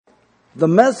The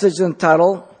message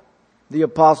entitled, The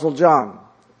Apostle John.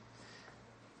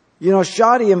 You know,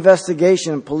 shoddy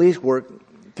investigation and police work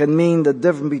can mean the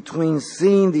difference between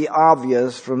seeing the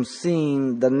obvious from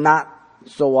seeing the not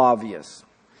so obvious.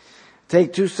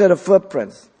 Take two set of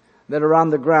footprints that are on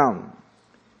the ground.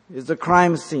 It's a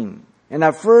crime scene. And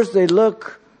at first they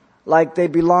look like they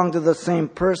belong to the same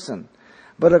person.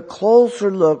 But a closer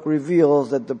look reveals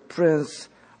that the prints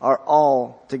are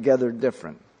altogether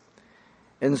different.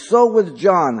 And so with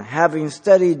John, having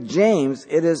studied James,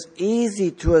 it is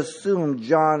easy to assume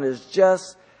John is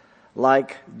just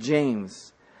like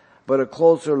James. But a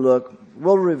closer look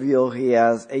will reveal he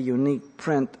has a unique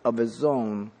print of his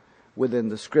own within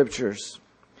the Scriptures.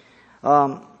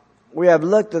 We have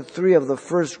looked at three of the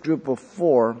first group of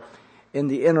four in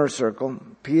the inner circle,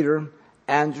 Peter,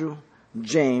 Andrew,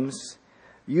 James,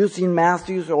 using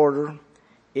Matthew's order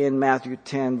in Matthew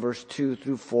 10, verse 2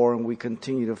 through 4, and we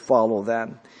continue to follow that.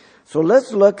 So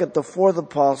let's look at the fourth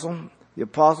apostle, the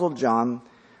Apostle John,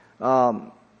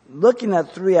 looking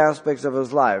at three aspects of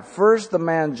his life. First, the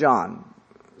man John.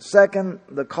 Second,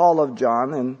 the call of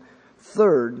John. And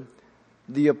third,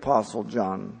 the Apostle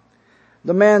John.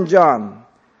 The man John.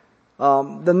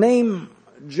 The name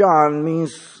John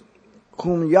means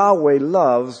whom Yahweh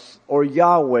loves, or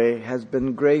Yahweh has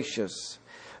been gracious.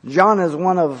 John is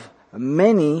one of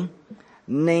many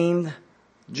named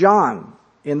John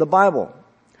in the Bible,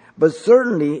 but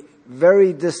certainly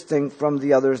very distinct from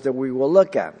the others that we will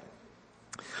look at.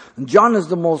 John is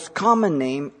the most common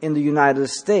name in the United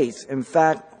States. In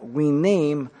fact, we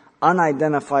name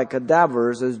unidentified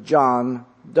cadavers as John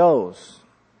Does.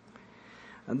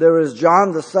 And there is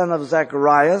John, the son of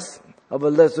Zacharias of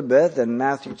Elizabeth, in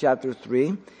Matthew chapter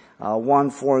 3. 1,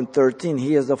 4, and 13.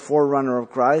 He is the forerunner of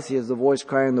Christ. He is the voice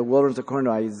crying in the wilderness according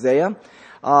to Isaiah.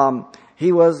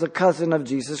 He was the cousin of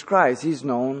Jesus Christ. He's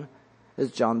known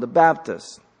as John the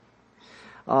Baptist.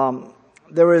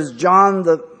 There is John,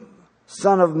 the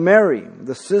son of Mary,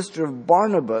 the sister of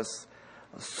Barnabas,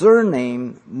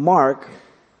 surname Mark,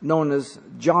 known as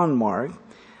John Mark.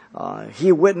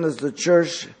 He witnessed the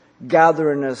church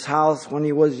gather in his house when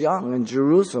he was young in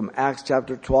Jerusalem. Acts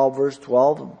chapter 12, verse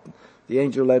 12. The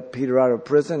angel let Peter out of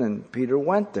prison, and Peter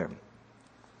went there.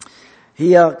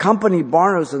 He accompanied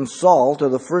Barnabas and Saul to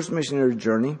the first missionary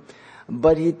journey,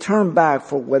 but he turned back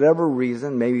for whatever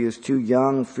reason. Maybe he was too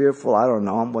young, fearful, I don't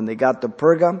know. When they got to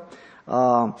Perga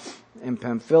in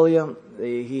Pamphylia,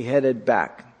 he headed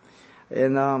back.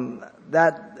 And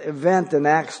that event in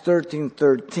Acts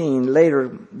 13:13 later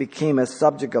became a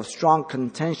subject of strong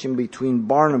contention between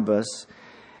Barnabas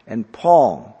and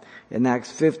Paul. In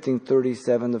Acts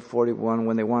 15:37 to 41,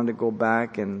 when they wanted to go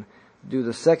back and do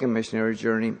the second missionary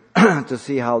journey to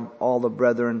see how all the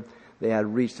brethren they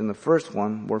had reached in the first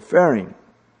one were faring.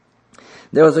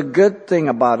 There was a good thing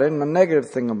about it and a negative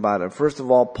thing about it. First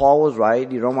of all, Paul was right.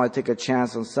 You don't want to take a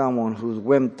chance on someone who's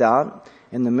wimped out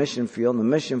in the mission field. In the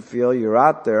mission field, you're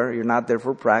out there. You're not there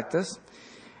for practice.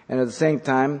 And at the same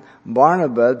time,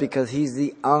 Barnabas, because he's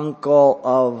the uncle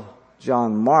of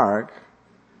John Mark,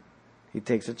 he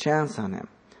takes a chance on him.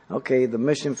 Okay, the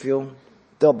mission field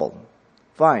doubled.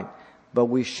 Fine. But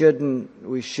we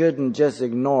shouldn't just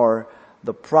ignore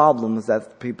the problems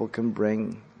that people can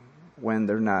bring when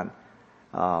they're not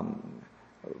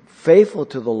faithful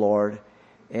to the Lord.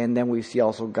 And then we see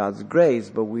also God's grace,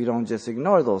 but we don't just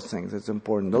ignore those things. It's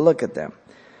important to look at them.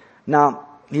 Now,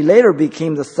 he later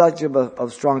became the subject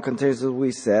of strong contention, as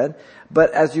we said.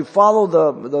 But as you follow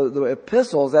the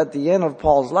epistles at the end of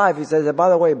Paul's life, he says, by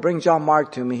the way, bring John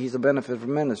Mark to me. He's a benefit for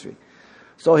ministry.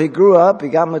 So he grew up, he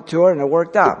got mature, and it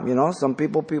worked out. You know, some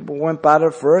people wimp out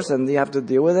at first, and they have to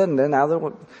deal with it, and then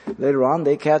later on,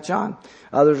 they catch on.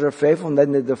 Others are faithful, and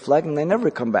then they deflect, and they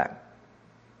never come back.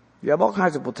 You have all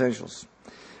kinds of potentials.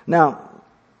 Now,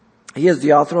 he is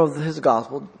the author of his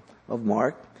gospel of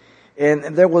Mark. And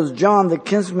there was John, the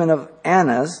kinsman of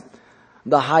Annas,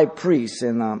 the high priest.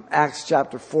 In Acts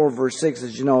chapter 4, verse 6,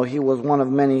 as you know, he was one of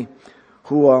many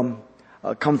who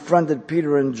confronted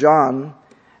Peter and John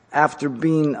after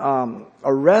being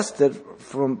arrested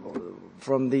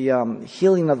from the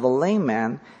healing of the lame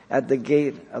man at the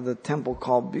gate of the temple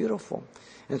called Beautiful.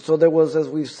 And so there was, as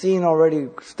we've seen already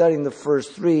studying the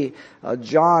first three,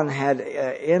 John had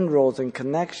inroads and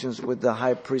connections with the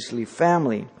high priestly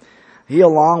family. He,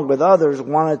 along with others,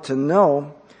 wanted to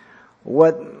know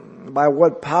by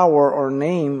what power or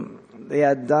name they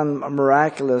had done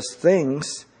miraculous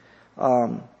things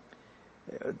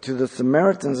to the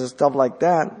Samaritans and stuff like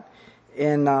that.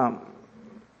 And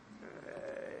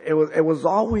it was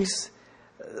always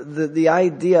the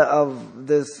idea of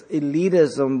this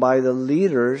elitism by the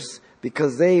leaders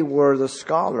because they were the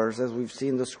scholars, as we've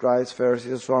seen, the scribes,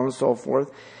 Pharisees, so on and so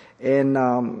forth. And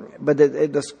but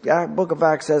the book of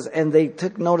Acts says, and they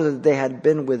took notice that they had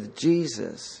been with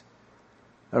Jesus.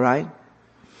 All right?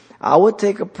 I would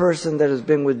take a person that has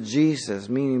been with Jesus,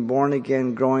 meaning born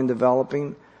again, growing,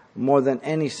 developing, more than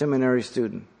any seminary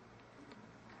student.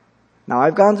 Now,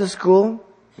 I've gone to school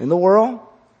in the world,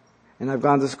 and I've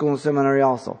gone to school and seminary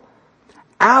also.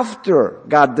 After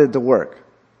God did the work,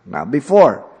 not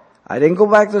before. I didn't go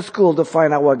back to school to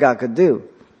find out what God could do.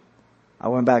 I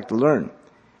went back to learn.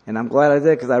 And I'm glad I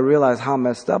did, because I realized how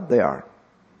messed up they are.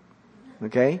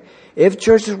 Okay? If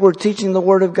churches were teaching the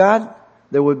Word of God,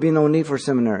 there would be no need for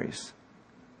seminaries.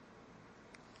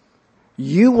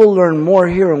 You will learn more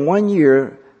here in 1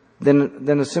 year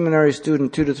than a seminary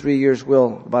student 2 to 3 years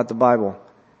will about the Bible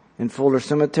in Fuller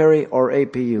Cemetery or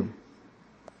APU.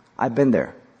 I've been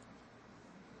there.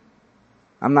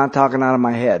 I'm not talking out of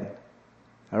my head.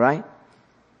 All right?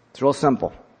 It's real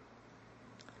simple.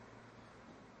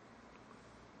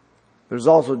 There's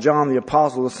also John the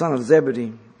Apostle, the son of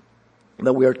Zebedee,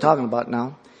 that we are talking about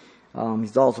now.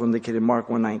 He's also indicated in Mark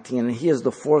 1:19, and he is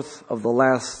the fourth of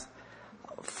the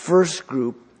first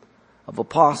group of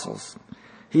apostles.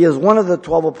 He is one of the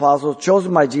 12 apostles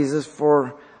chosen by Jesus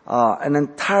for an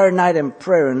entire night in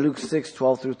prayer in Luke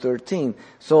 6:12 through 13.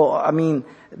 So, I mean,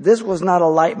 this was not a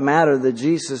light matter that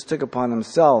Jesus took upon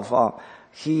himself.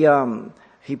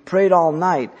 He prayed all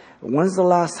night. When's the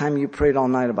last time you prayed all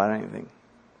night about anything?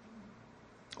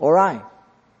 Or I?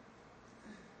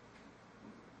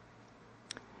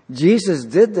 Jesus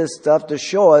did this stuff to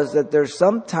show us that there's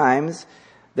sometimes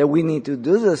that we need to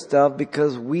do this stuff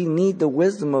because we need the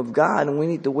wisdom of God and we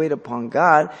need to wait upon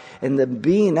God. And the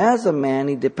being as a man,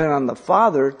 he depends on the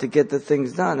Father to get the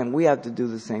things done. And we have to do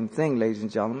the same thing, ladies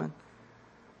and gentlemen.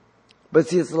 But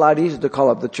see, it's a lot easier to call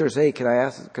up the church. Hey, can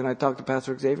I talk to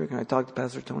Pastor Xavier? Can I talk to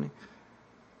Pastor Tony?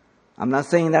 I'm not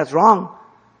saying that's wrong.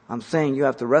 I'm saying you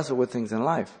have to wrestle with things in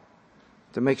life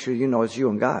to make sure you know it's you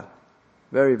and God.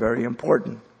 Very, very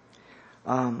important.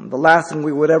 The last thing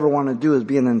we would ever want to do is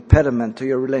be an impediment to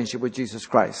your relationship with Jesus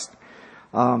Christ.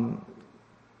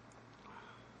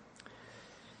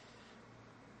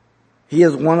 He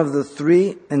is one of the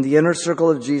three in the inner circle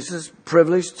of Jesus,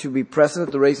 privileged to be present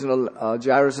at the raising of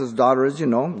Jairus' daughter, as you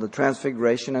know, the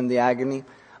transfiguration and the agony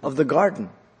of the garden.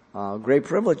 Great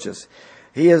privileges.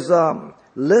 He is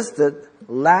listed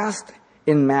last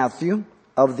in Matthew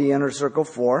of the inner circle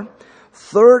 4,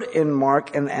 third in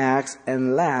Mark and Acts,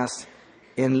 and last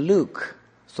in Luke.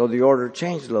 So the order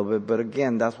changed a little bit, but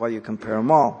again, that's why you compare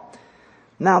them all.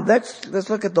 Now, let's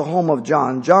look at the home of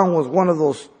John. John was one of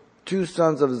those two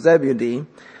sons of Zebedee,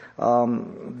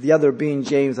 the other being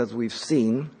James, as we've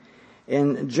seen.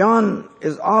 And John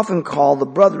is often called the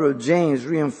brother of James,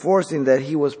 reinforcing that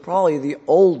he was probably the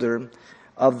older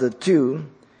of the two,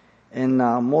 and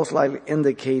most likely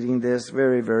indicating this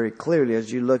very, very clearly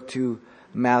as you look to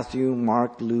Matthew,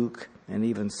 Mark, Luke, and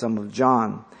even some of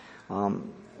John.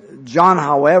 John,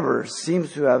 however,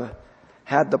 seems to have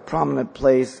had the prominent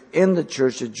place in the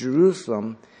church at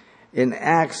Jerusalem. In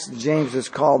Acts, James is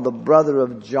called the brother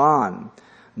of John.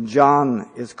 John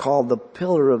is called the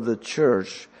pillar of the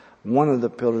church, one of the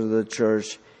pillars of the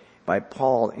church, by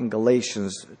Paul in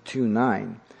Galatians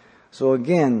 2:9. So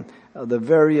again, the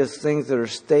various things that are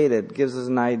stated gives us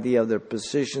an idea of their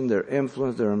position, their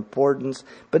influence, their importance,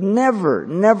 but never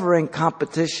in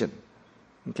competition.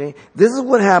 Okay? This is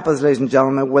what happens, ladies and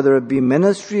gentlemen, whether it be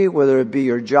ministry, whether it be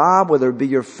your job, whether it be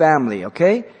your family,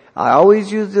 okay? I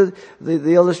always use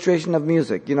the illustration of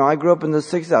music. You know, I grew up in the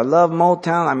 60s. I love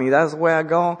Motown. I mean, that's the way I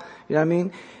go. You know what I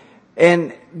mean?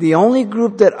 And the only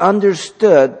group that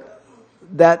understood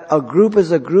that a group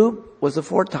is a group was the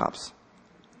Four Tops.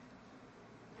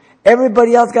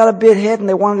 Everybody else got a big hit and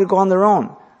they wanted to go on their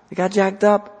own. They got jacked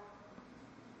up.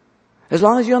 As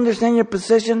long as you understand your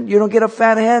position, you don't get a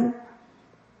fat head,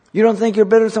 you don't think you're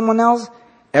better than someone else,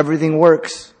 everything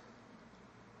works.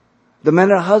 The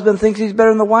minute a husband thinks he's better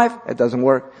than the wife, it doesn't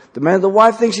work. The minute the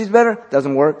wife thinks she's better, it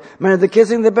doesn't work. The minute the kids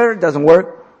think they're better, it doesn't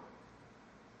work.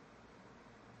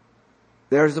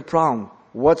 There's the problem.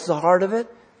 What's the heart of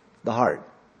it? The heart.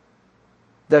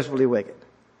 Desperately wicked.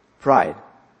 Pride.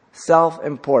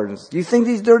 Self-importance. Do you think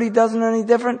these dirty dozen are any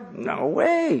different? No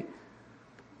way.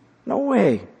 No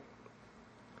way.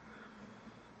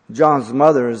 John's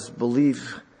mother is believed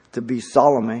to be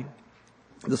Salome,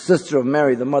 the sister of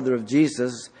Mary, the mother of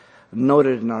Jesus,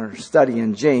 noted in our study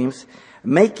in James,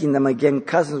 making them again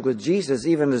cousins with Jesus,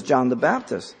 even as John the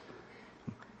Baptist.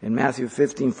 in Matthew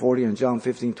 15:40 and John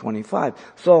 15:25.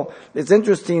 So it's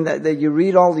interesting that you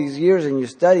read all these years and you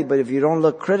study, but if you don't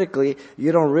look critically,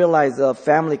 you don't realize the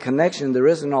family connection there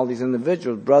is in all these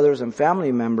individuals, brothers and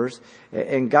family members,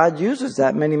 and God uses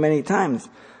that many, many times.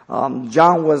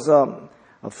 John was a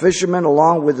fisherman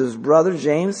along with his brother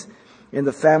James in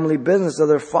the family business of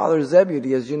their father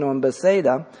Zebedee, as you know, in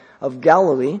Bethsaida of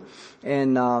Galilee.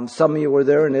 And some of you were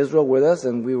there in Israel with us,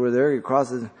 and we were there across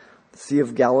the Sea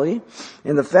of Galilee.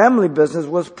 And the family business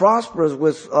was prosperous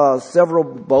with several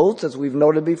boats, as we've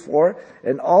noted before.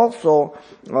 And also,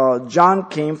 John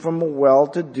came from a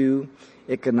well-to-do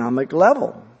economic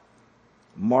level.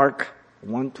 Mark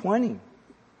 1:20.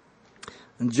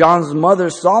 And John's mother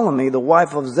Salome, the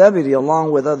wife of Zebedee,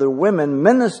 along with other women,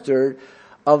 ministered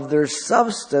of their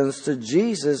substance to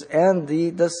Jesus and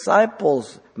the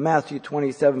disciples. Matthew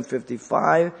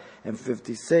 27:55 and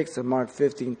 56 and Mark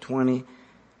 15:20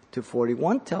 to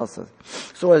 41 tells us.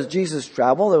 So as Jesus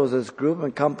traveled, there was this group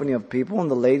and company of people, and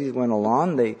the ladies went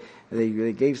along.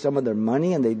 They gave some of their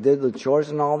money, and they did the chores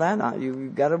and all that.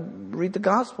 You've got to read the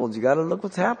Gospels. You got to look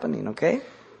what's happening, okay?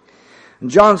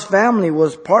 John's family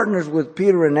was partners with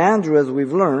Peter and Andrew, as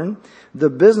we've learned. The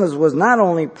business was not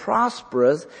only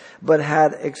prosperous, but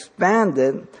had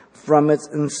expanded from its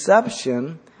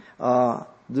inception,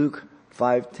 Luke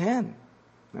 5:10.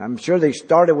 I'm sure they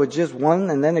started with just one,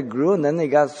 and then it grew, and then they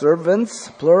got servants,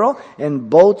 plural, and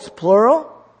boats, plural.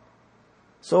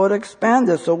 So it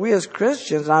expanded. So we as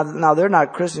Christians, now they're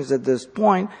not Christians at this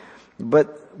point,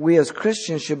 but we as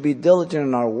Christians should be diligent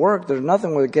in our work. There's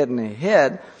nothing with getting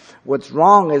ahead. What's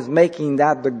wrong is making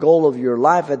that the goal of your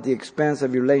life at the expense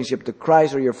of your relationship to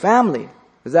Christ or your family.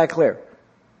 Is that clear?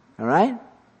 All right?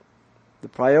 The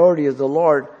priority is the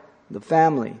Lord, the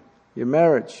family, your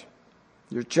marriage,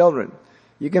 your children.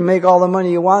 You can make all the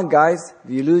money you want, guys.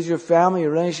 If you lose your family, your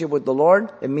relationship with the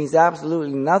Lord, it means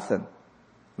absolutely nothing.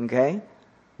 Okay?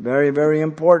 Very, very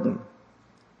important.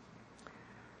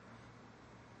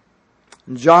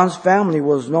 John's family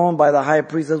was known by the high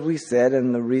priest, as we said,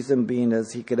 and the reason being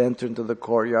is he could enter into the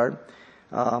courtyard,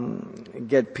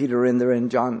 get Peter in there in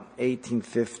John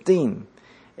 18:15.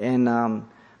 And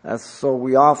so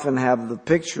we often have the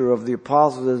picture of the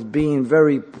apostles as being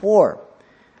very poor.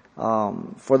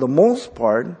 For the most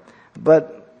part,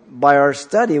 but by our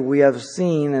study we have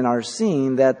seen and are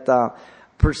seeing that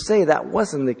per se that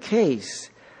wasn't the case.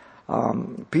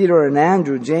 Peter and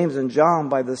Andrew, James and John,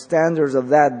 by the standards of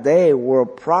that day, were a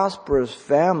prosperous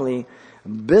family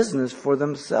business for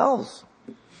themselves.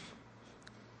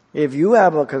 If you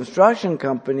have a construction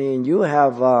company and you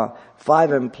have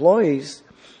 5 employees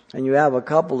and you have a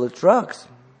couple of trucks,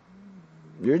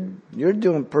 you're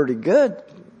doing pretty good.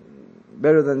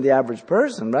 Better than the average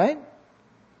person, right?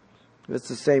 It's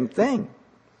the same thing.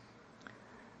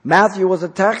 Matthew was a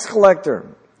tax collector,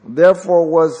 therefore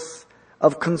was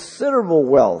of considerable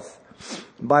wealth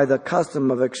by the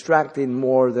custom of extracting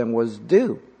more than was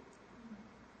due.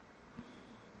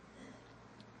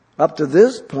 Up to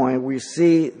this point, we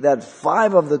see that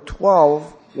 5 of the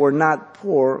 12 were not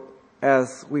poor,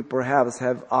 as we perhaps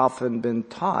have often been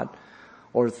taught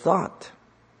or thought.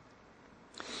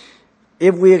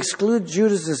 If we exclude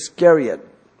Judas Iscariot,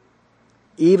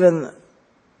 even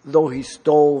though he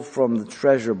stole from the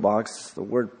treasure box, the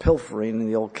word pilfering in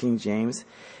the old King James,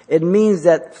 it means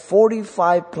that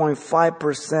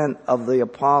 45.5% of the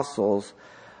apostles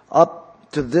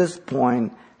up to this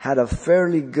point had a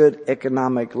fairly good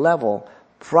economic level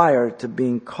prior to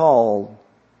being called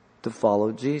to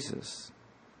follow Jesus.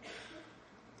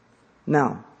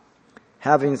 Now,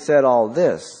 having said all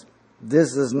this,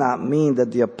 this does not mean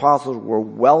that the apostles were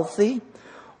wealthy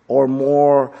or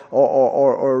more,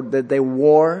 or that they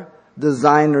wore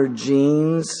designer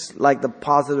jeans like the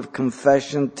Positive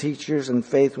Confession teachers and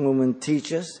faith women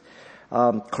teach us,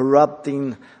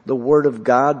 corrupting the Word of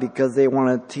God because they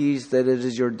want to teach that it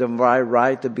is your divine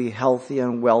right to be healthy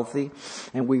and wealthy.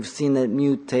 And we've seen it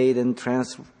mutate and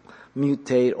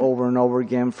transmutate over and over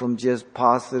again, from just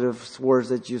positive words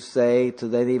that you say to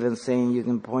then even saying you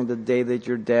can point the day that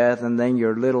you're dead and then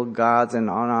your little gods and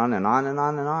on and on and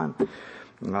on and on.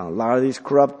 A lot of these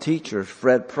corrupt teachers,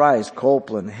 Fred Price,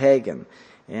 Copeland, Hagen,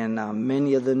 and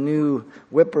many of the new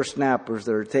whippersnappers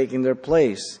that are taking their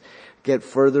place get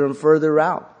further and further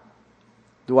out.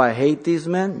 Do I hate these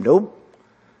men? Nope.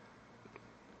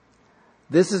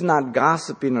 This is not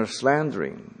gossiping or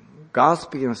slandering.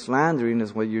 Gossiping and slandering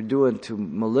is what you're doing to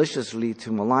maliciously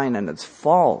to malign, and it's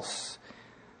false.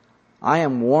 I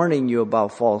am warning you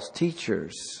about false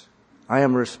teachers. I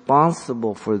am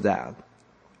responsible for that.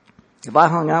 If I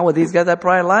hung out with these guys, I'd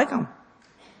probably like them.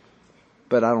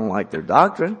 But I don't like their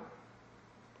doctrine.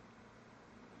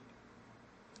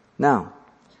 Now,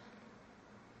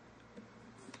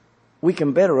 we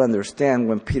can better understand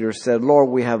when Peter said, Lord,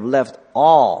 we have left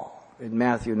all, in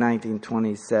Matthew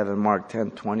 19:27, Mark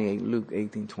 10:28, Luke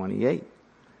 18:28.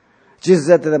 Jesus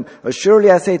said to them,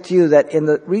 Surely I say to you that in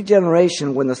the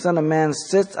regeneration, when the Son of Man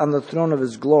sits on the throne of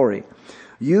his glory,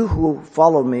 you who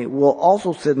follow me will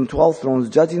also sit in 12 thrones,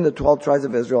 judging the 12 tribes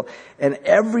of Israel, and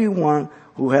everyone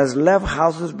who has left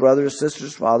houses, brothers,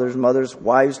 sisters, fathers, mothers,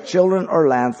 wives, children, or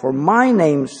land, for my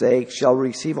name's sake, shall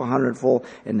receive 100-fold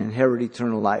and inherit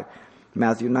eternal life.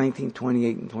 Matthew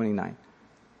 19:28 and 29.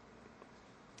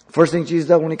 First thing Jesus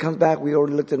does when he comes back, we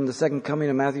already looked at in the second coming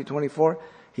of Matthew 24,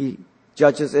 he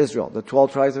judges Israel, the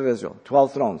 12 tribes of Israel,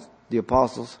 12 thrones. The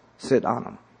apostles sit on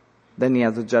them. Then he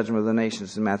has the judgment of the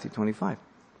nations in Matthew 25.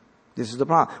 This is the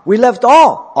problem. We left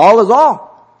all. All is all.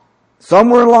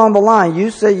 Somewhere along the line, you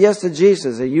said yes to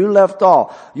Jesus and you left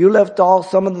all. You left all.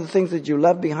 Some of the things that you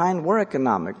left behind were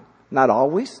economic. Not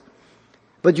always.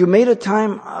 But you made a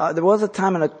time, there was a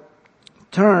time and a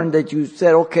turn that you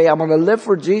said, okay, I'm going to live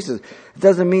for Jesus. It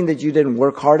doesn't mean that you didn't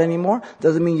work hard anymore.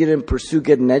 Doesn't mean you didn't pursue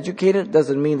getting educated.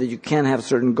 Doesn't mean that you can't have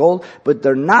certain goals, but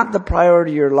they're not the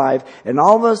priority of your life. And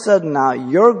all of a sudden now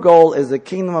your goal is the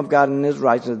kingdom of God and his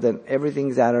righteousness. Then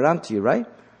everything's added onto you, right?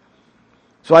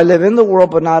 So I live in the world,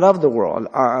 but not of the world.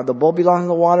 The boat belongs in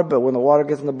the water, but when the water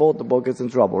gets in the boat gets in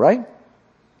trouble, right?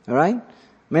 All right?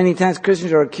 Many times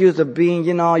Christians are accused of being,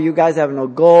 you guys have no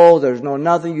goal, there's no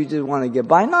nothing, you just want to get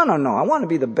by. No. I want to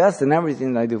be the best in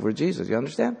everything that I do for Jesus. You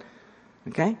understand?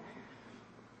 Okay?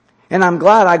 And I'm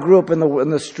glad I grew up in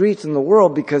the streets in the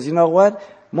world, because you know what?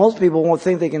 Most people won't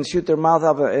think they can shoot their mouth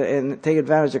up and take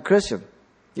advantage of Christians.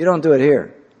 You don't do it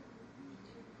here.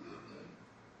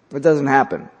 It doesn't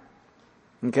happen.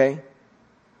 Okay?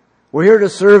 We're here to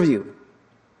serve you.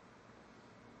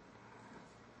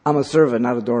 I'm a servant,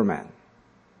 not a doormat.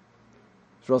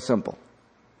 It's real simple.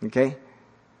 Okay?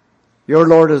 Your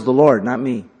Lord is the Lord, not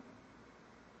me.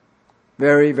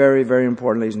 Very, very, very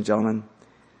important, ladies and gentlemen.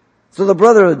 So the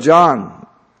brother of John,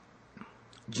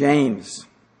 James,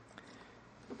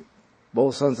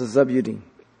 both sons of Zebedee.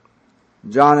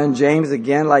 John and James,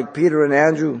 again, like Peter and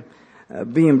Andrew,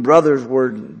 being brothers, were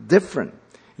different.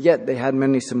 Yet they had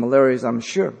many similarities, I'm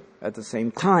sure, at the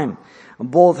same time.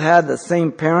 Both had the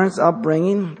same parents'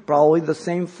 upbringing, probably the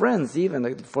same friends,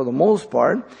 even for the most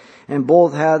part. And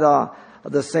both had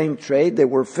the same trade. They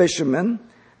were fishermen.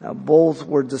 Both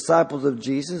were disciples of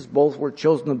Jesus. Both were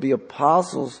chosen to be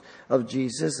apostles of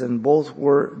Jesus. And both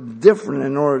were different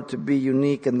in order to be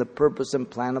unique in the purpose and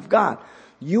plan of God.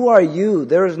 You are you.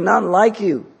 There is none like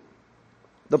you.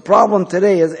 The problem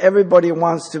today is everybody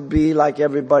wants to be like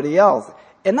everybody else.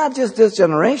 And not just this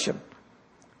generation.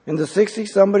 In the 60s,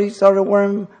 somebody started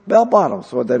wearing bell-bottoms.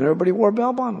 So then everybody wore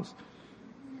bell-bottoms.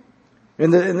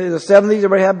 In the 70s,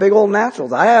 everybody had big old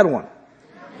naturals. I had one.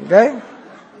 Okay?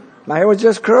 My hair was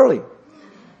just curly.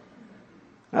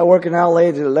 I work in LA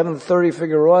at 1130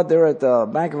 Figueroa. There at the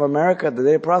Bank of America at the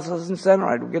Data Processing Center.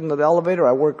 I'd get into the elevator.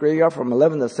 I work graveyard from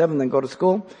 11 to 7, then go to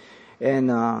school.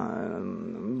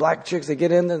 And black chicks, they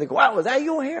get in there. They go, wow, is that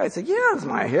your hair? I said, yeah, it's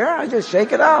my hair. I just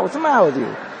shake it out. What's the matter with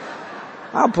you?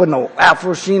 I don't put no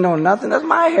Afro sheen on nothing. That's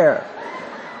my hair.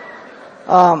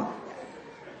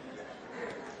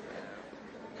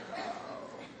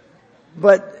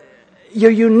 But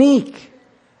you're unique.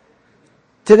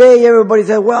 Today everybody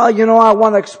says, well, I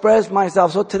want to express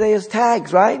myself. So today is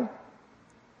tags, right?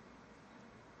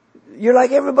 You're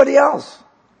like everybody else.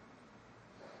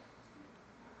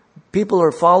 People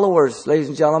are followers, ladies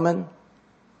and gentlemen.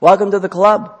 Welcome to the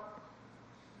club.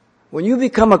 When you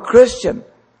become a Christian,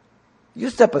 you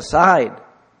step aside.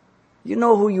 You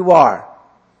know who you are.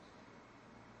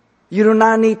 You do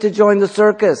not need to join the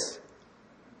circus.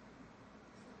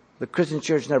 The Christian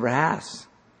church never has.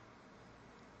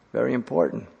 Very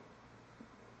important.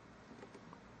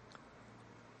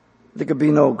 There could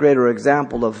be no greater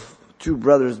example of two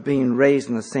brothers being raised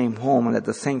in the same home and at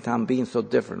the same time being so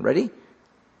different. Ready?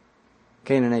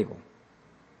 Cain and Abel.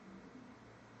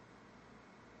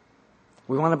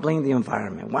 We want to blame the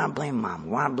environment. We want to blame mom. We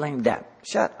want to blame dad.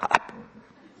 Shut up.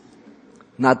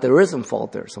 Not there isn't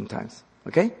fault there sometimes.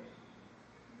 Okay?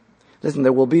 Listen,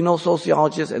 there will be no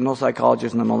sociologists and no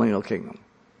psychologists in the millennial kingdom.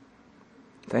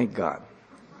 Thank God.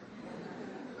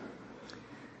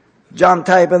 John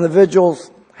type individuals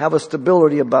have a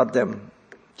stability about them.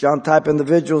 John type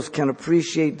individuals can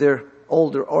appreciate their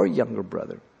older or younger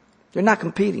brother. They're not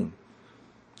competing.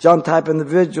 John type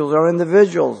individuals are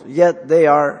individuals, yet they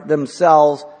are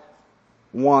themselves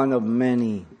one of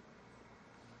many.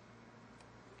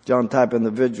 John type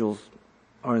individuals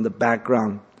are in the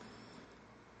background.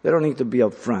 They don't need to be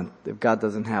up front if God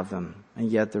doesn't have them.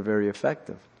 And yet they're very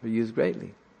effective. They're used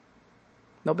greatly.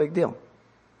 No big deal.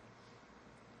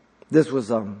 This was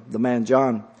the man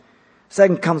John.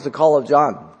 Second comes the call of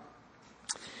John.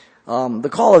 The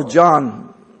call of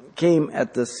John came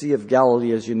at the Sea of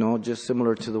Galilee, as you know, just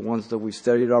similar to the ones that we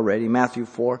studied already. Matthew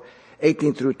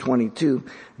 4:18 through 22.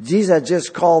 Jesus had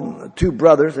just called two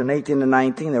brothers in 18 and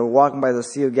 19. They were walking by the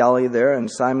Sea of Galilee there,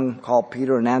 and Simon called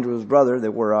Peter and Andrew his brother. They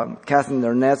were casting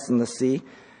their nets in the sea.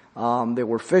 They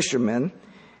were fishermen.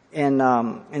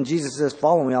 And Jesus says,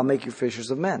 follow me, I'll make you fishers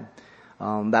of men.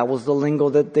 That was the lingo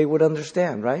that they would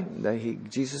understand, right?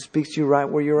 Jesus speaks to you right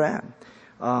where you're at.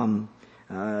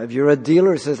 If you're a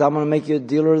dealer, he says, I'm going to make you a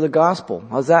dealer of the gospel.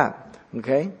 How's that?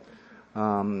 Okay?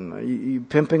 You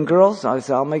pimping girls? I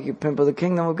say, I'll make you pimp of the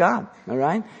kingdom of God. All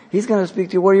right? He's going to speak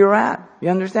to you where you're at. You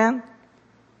understand?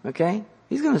 Okay?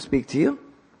 He's going to speak to you.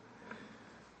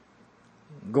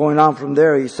 Going on from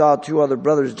there, he saw two other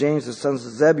brothers, James, the sons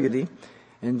of Zebedee,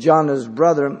 and John, his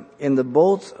brother, in the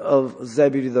boats of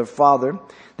Zebedee, their father.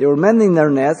 They were mending their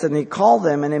nets, and he called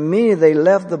them, and immediately they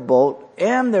left the boat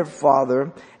and their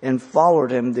father and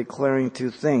followed him, declaring two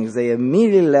things. They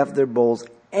immediately left their boats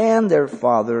and their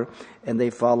father, and they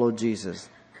followed Jesus.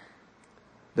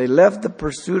 They left the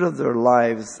pursuit of their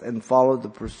lives and followed the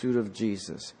pursuit of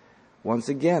Jesus. Once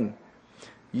again,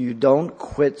 you don't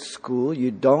quit school. You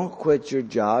don't quit your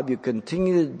job. You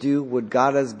continue to do what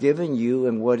God has given you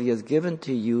and what He has given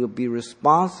to you. Be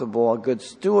responsible, a good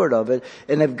steward of it.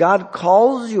 And if God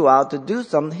calls you out to do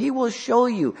something, He will show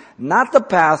you. Not the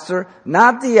pastor,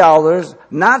 not the elders,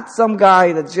 not some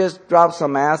guy that just dropped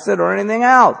some acid or anything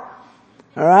else.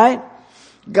 All right?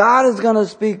 God is going to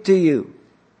speak to you.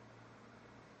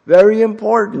 Very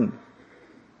important.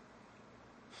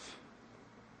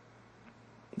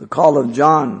 The call of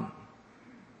John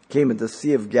came at the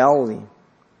Sea of Galilee.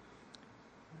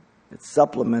 It's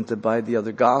supplemented by the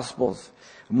other Gospels.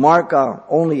 Mark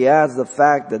only adds the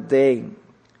fact that they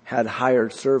had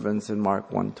hired servants in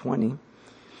Mark 1:20.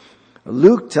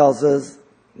 Luke tells us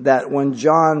that when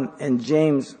John and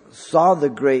James saw the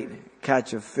great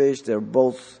catch of fish, their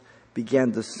boats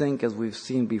began to sink, as we've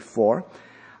seen before.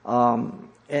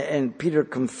 And Peter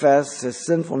confessed his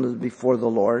sinfulness before the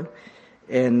Lord.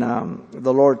 And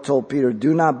the Lord told Peter,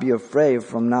 do not be afraid.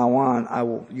 From now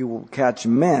on, you will catch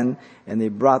men. And they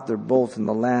brought their boats in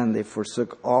the land. They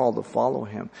forsook all to follow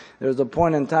him. There was a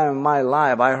point in time in my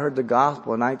life, I heard the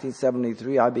gospel. In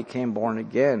 1973, I became born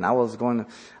again. My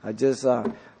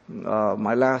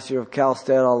last year of Cal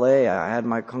State LA, I had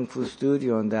my Kung Fu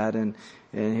studio and that. And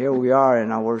here we are.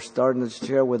 And we're starting to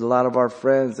share with a lot of our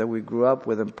friends that we grew up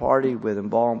with and partied with in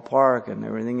Ballin Park and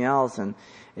everything else. And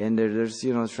there's,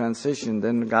 transition.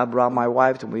 Then God brought my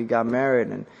wife and we got married,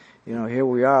 and, here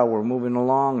we are, we're moving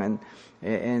along,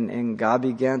 and God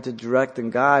began to direct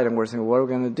and guide, and we're saying, what are we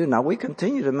going to do? Now, we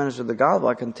continue to minister the gospel.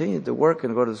 I continued to work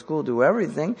and go to school, do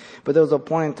everything, but there was a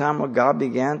point in time where God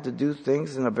began to do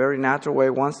things in a very natural way,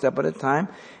 one step at a time,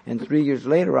 and 3 years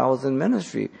later, I was in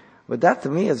ministry. But that to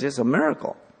me is just a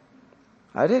miracle.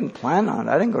 I didn't plan on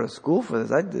it. I didn't go to school for this.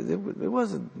 It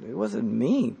wasn't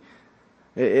me.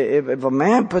 If a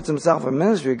man puts himself in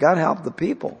ministry, God help the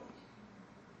people.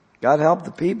 God help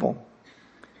the people.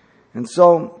 And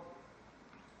so,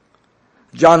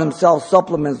 John himself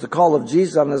supplements the call of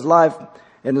Jesus on his life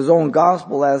in his own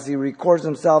gospel as he records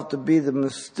himself to be the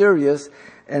mysterious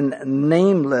and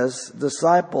nameless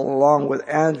disciple, along with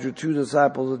Andrew, two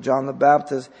disciples of John the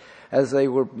Baptist, as they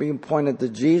were being pointed to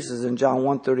Jesus in John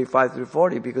 1:35 through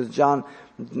 40, because John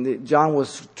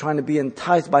was trying to be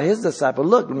enticed by his disciple.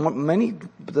 Look, many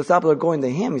disciples are going to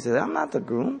him. He said, I'm not the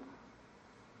groom.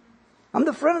 I'm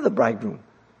the friend of the bridegroom.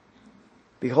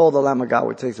 Behold, the Lamb of God,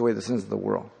 which takes away the sins of the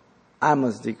world. I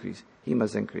must decrease. He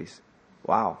must increase.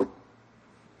 Wow.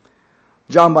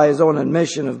 John, by his own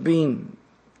admission of being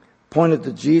pointed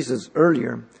to Jesus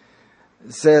earlier,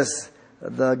 says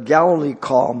the Galilee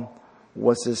call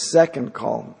was his second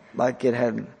call, like it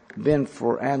had been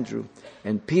for Andrew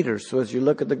and Peter. So as you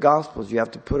look at the Gospels, you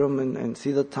have to put them in and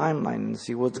see the timeline and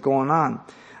see what's going on.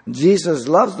 Jesus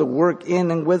loves to work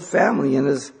in and with family and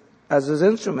as his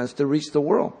instruments to reach the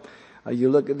world. You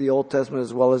look at the Old Testament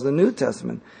as well as the New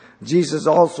Testament. Jesus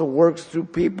also works through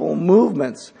people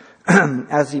movements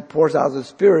as he pours out his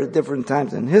Spirit at different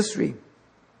times in history.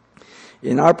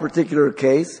 In our particular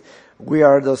case, we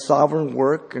are the sovereign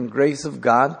work and grace of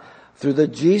God through the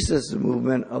Jesus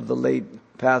movement of the late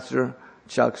Pastor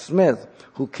Chuck Smith,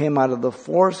 who came out of the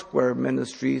Foursquare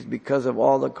Ministries because of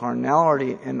all the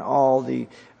carnality and all the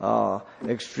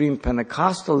extreme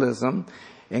Pentecostalism,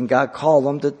 and God called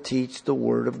them to teach the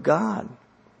Word of God.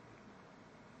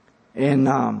 And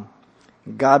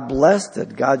God blessed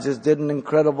it. God just did an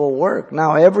incredible work.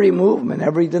 Now every movement,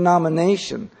 every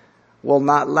denomination will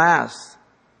not last.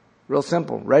 Real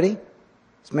simple. Ready?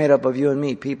 It's made up of you and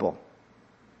me, people.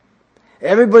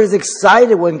 Everybody's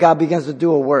excited when God begins to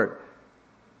do a work.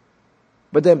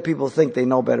 But then people think they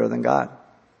know better than God.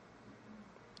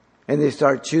 And they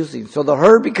start choosing. So the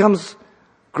herd becomes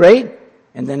great,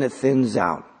 and then it thins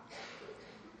out.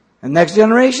 And next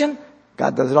generation,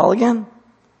 God does it all again.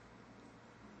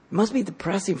 It must be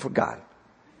depressing for God,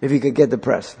 if He could get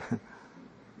depressed.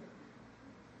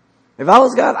 If I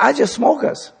was God, I'd just smoke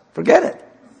us. Forget it.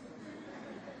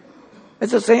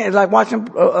 It's the same. It's like watching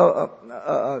a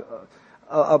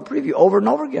preview over and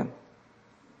over again.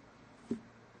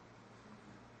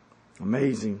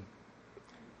 Amazing.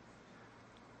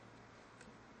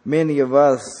 Many of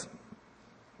us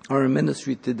are in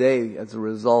ministry today as a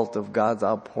result of God's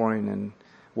outpouring and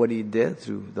what He did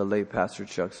through the late Pastor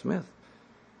Chuck Smith.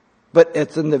 But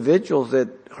it's individuals that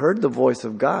heard the voice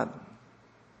of God.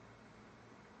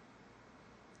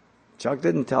 Chuck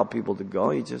didn't tell people to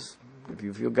go. He just, if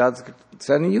you feel God's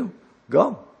sending you,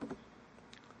 go.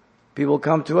 People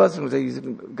come to us and say,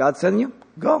 God's sending you?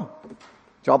 Go.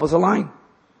 Drop us a line.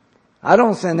 I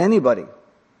don't send anybody.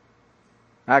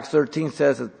 Acts 13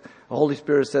 says that the Holy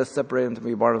Spirit says, separate unto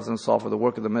me Barnabas and Saul for the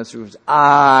work of the ministry which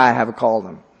I have called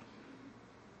them.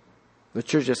 The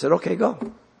church just said, okay, go.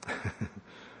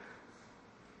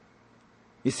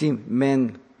 You see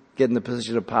men get in the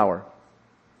position of power.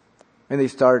 And they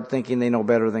start thinking they know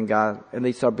better than God. And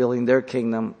they start building their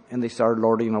kingdom. And they start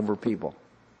lording over people.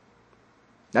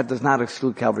 That does not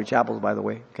exclude Calvary Chapels, by the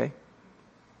way. Okay?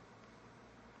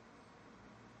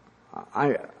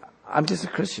 I'm just a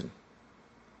Christian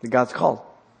that God's called.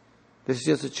 This is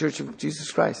just a church of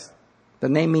Jesus Christ. The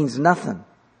name means nothing.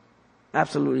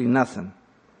 Absolutely nothing.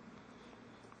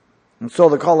 And so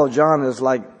the call of John is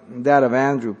like that of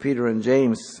Andrew, Peter, and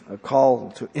James, a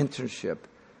call to internship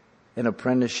and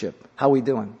apprenticeship. How we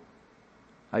doing?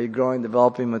 Are you growing,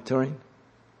 developing, maturing?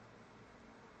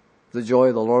 The joy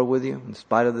of the Lord with you in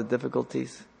spite of the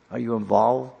difficulties? Are you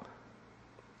involved?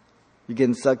 You're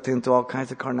getting sucked into all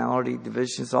kinds of carnality,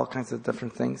 divisions, all kinds of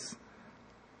different things.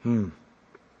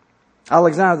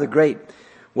 Alexander the Great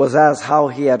was asked how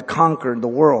he had conquered the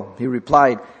world. He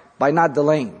replied, by not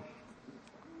delaying.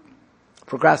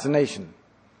 Procrastination.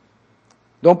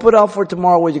 Don't put out for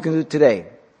tomorrow what you can do today.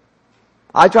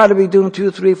 I try to be doing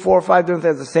 2, 3, 4, 5 different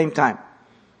things at the same time,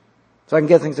 so I can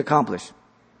get things accomplished.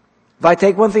 If I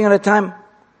take one thing at a time,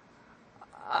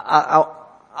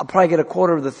 I'll probably get a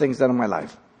quarter of the things done in my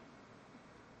life.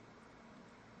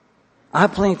 I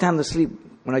have plenty of time to sleep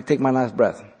when I take my last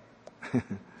breath.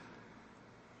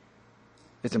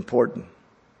 It's important.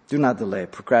 Do not delay.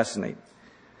 Procrastinate.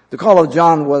 The call of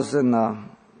John was in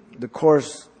the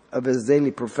course of his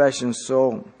daily profession,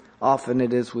 so often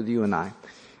it is with you and I.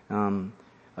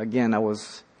 Again, I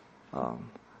was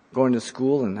going to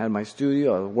school and had my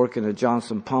studio. I was working at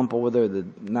Johnson Pump over there.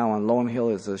 Now on Lone Hill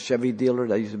is a Chevy dealer.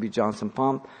 That used to be Johnson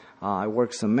Pump. I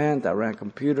worked cement. I ran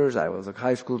computers. I was a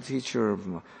high school teacher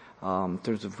in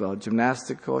terms of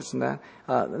gymnastic coach and that.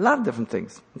 A lot of different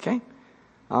things. Okay?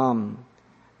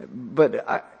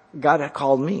 But God had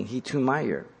called me. He tuned my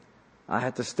ear. I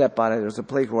had to step out. There was a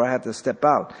place where I had to step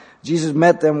out. Jesus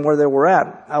met them where they were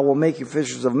at. I will make you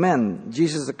fishers of men.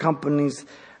 Jesus accompanies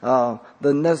the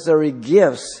necessary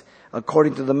gifts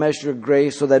according to the measure of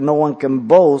grace so that no one can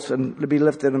boast and be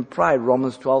lifted in pride.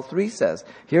 Romans 12:3 says.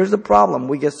 Here's the problem.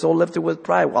 We get so lifted with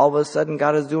pride. All of a sudden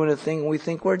God is doing a thing and we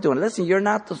think we're doing it. Listen, you're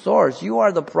not the source. You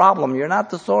are the problem. You're not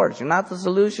the source. You're not the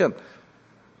solution.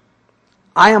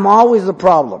 I am always the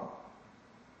problem.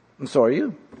 And so are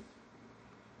you.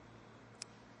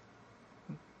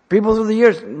 People through the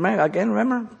years, man, again,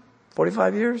 remember,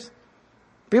 45 years?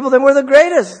 People that were the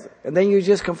greatest. And then you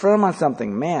just confirm on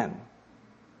something. Man,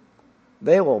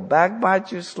 they will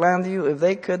backbite you, slander you. If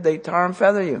they could, they'd tar and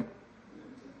feather you.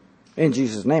 In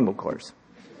Jesus' name, of course.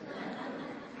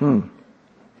 The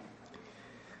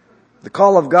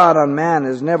call of God on man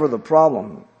is never the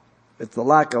problem. It's the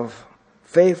lack of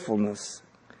faithfulness,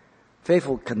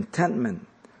 faithful contentment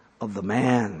of the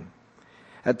man.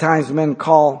 At times men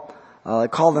call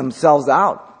themselves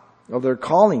out of their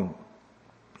calling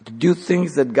to do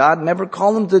things that God never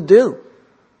called them to do.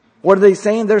 What are they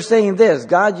saying? They're saying this: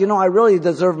 God, I really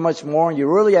deserve much more, and you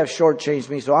really have shortchanged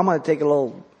me, so I'm going to take a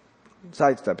little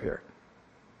sidestep here.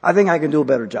 I think I can do a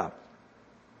better job.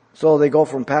 So they go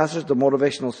from pastors to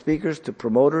motivational speakers to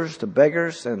promoters to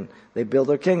beggars, and they build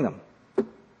their kingdom.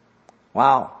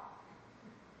 Wow.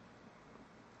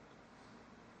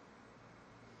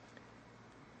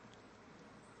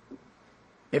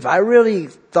 If I really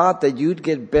thought that you'd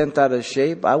get bent out of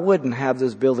shape, I wouldn't have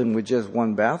this building with just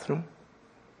one bathroom.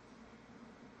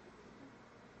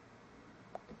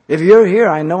 If you're here,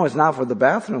 I know it's not for the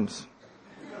bathrooms.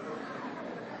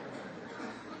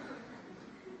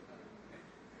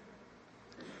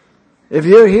 If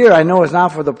you're here, I know it's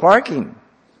not for the parking.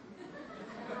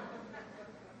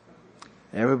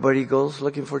 Everybody goes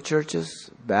looking for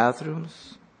churches,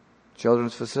 bathrooms,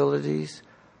 children's facilities,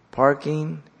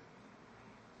 parking.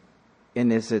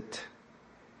 And is it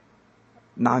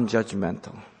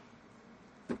non-judgmental?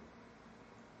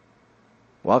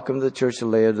 Welcome to the Church of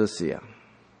Laodicea.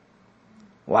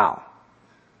 Wow.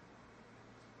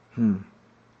 Maybe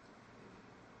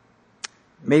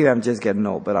I'm just getting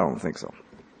old, but I don't think so.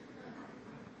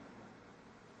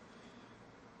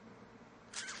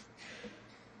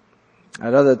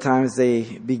 At other times, they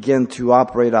begin to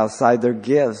operate outside their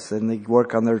gifts, and they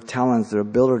work on their talents, their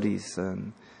abilities,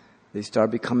 and they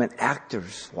start becoming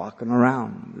actors, walking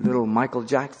around, little Michael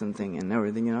Jackson thing and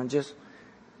everything. Just,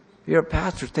 if you're a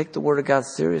pastor, take the Word of God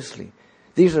seriously.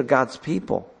 These are God's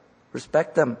people.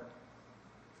 Respect them.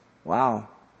 Wow.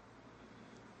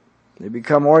 They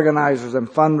become organizers and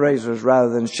fundraisers rather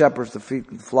than shepherds to feed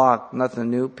the flock.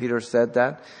 Nothing new. Peter said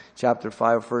that. Chapter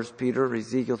 5 of 1 Peter.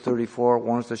 Ezekiel 34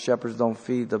 warns the shepherds don't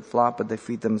feed the flock, but they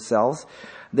feed themselves.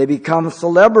 They become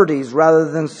celebrities rather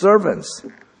than servants.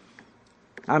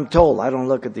 I'm told, I don't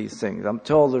look at these things. I'm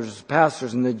told there's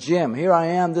pastors in the gym. Here I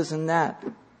am, this and that.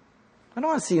 I don't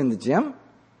want to see you in the gym.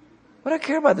 What do I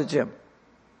care about the gym?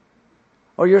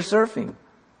 Or you're surfing.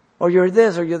 Or you're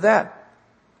this or you're that.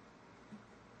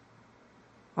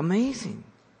 Amazing.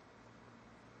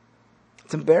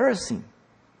 It's embarrassing.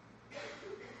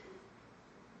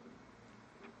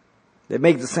 They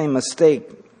make the same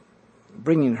mistake,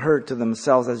 bringing hurt to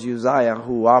themselves as Uzziah,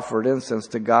 who offered incense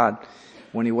to God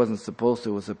when he wasn't supposed to.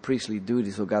 It was a priestly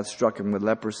duty, so God struck him with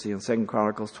leprosy in 2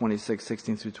 Chronicles 26,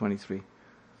 16 through 23.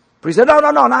 But he said, no,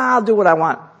 I'll do what I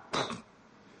want.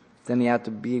 Then he had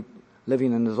to be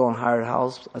living in his own hired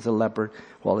house as a leper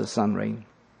while his son reigned.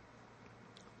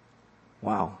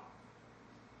 Wow.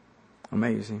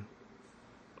 Amazing.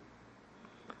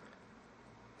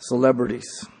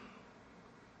 Celebrities.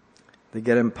 They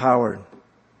get empowered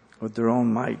with their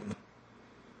own might.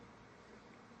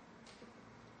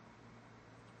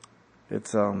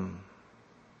 It's a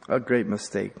great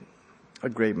mistake. A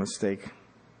great mistake.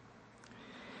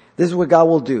 This is what God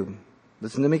will do.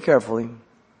 Listen to me carefully.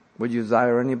 With Uzziah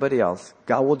or anybody else.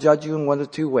 God will judge you in one of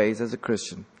two ways as a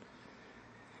Christian.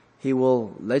 He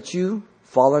will let you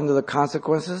fall under the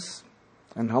consequences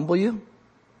and humble you.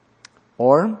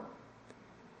 Or,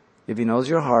 if He knows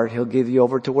your heart, He'll give you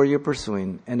over to where you're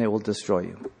pursuing and it will destroy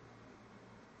you.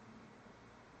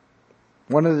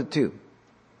 One of the two.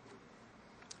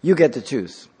 You get to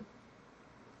choose.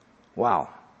 Wow.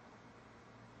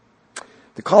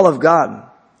 The call of God,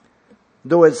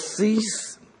 though it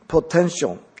sees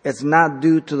potential, it's not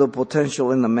due to the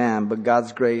potential in the man, but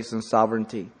God's grace and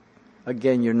sovereignty.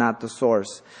 Again, you're not the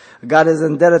source. God is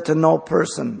indebted to no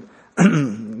person.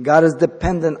 God is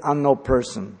dependent on no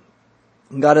person.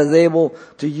 God is able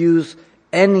to use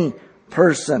any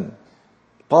person.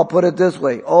 Paul put it this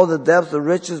way: oh, the depths, the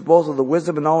riches, both of the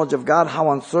wisdom and knowledge of God,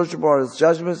 how unsearchable are His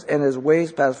judgments and His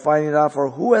ways past finding out. For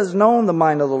who has known the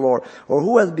mind of the Lord? Or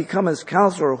who has become His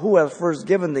counselor? Or who has first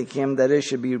given to Him that it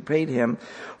should be repaid Him?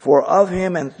 For of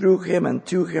Him and through Him and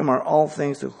to Him are all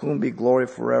things, to whom be glory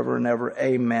forever and ever.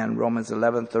 Amen. Romans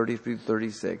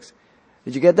 11:33-36.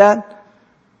 Did you get that?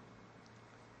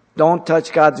 Don't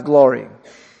touch God's glory.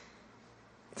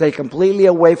 Stay completely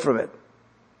away from it.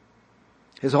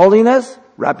 His holiness,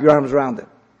 wrap your arms around it.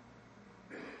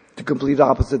 To complete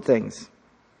opposite things.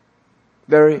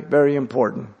 Very, very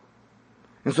important.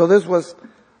 And so this was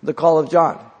the call of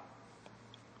John.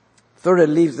 Third, it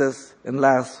leaves us and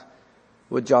last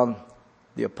with John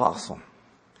the Apostle.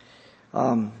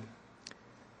 John,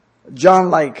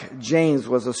 like James,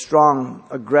 was a strong,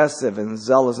 aggressive, and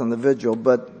zealous individual,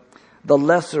 but the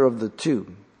lesser of the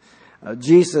two.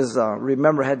 Jesus,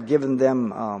 remember, had given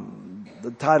them the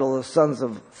title of sons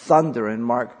of thunder in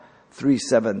Mark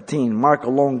 3:17. Mark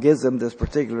alone gives them this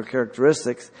particular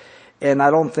characteristics, and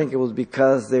I don't think it was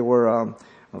because they were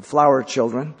flower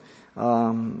children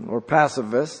or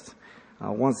pacifists.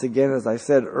 Once again, as I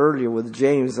said earlier with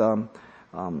James,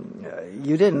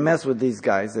 you didn't mess with these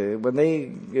guys. When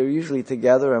they're usually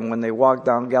together, and when they walked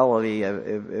down Galilee,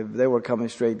 if they were coming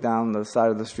straight down the side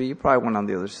of the street, you probably went on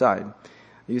the other side.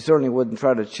 You certainly wouldn't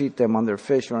try to cheat them on their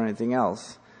fish or anything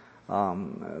else.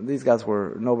 These guys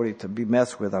were nobody to be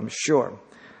messed with, I'm sure.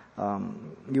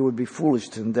 You would be foolish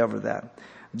to endeavor that.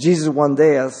 Jesus one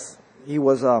day, as he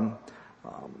was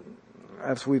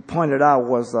as we pointed out,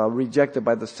 was rejected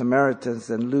by the Samaritans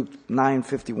in Luke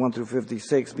 9:51 through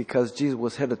 56, because Jesus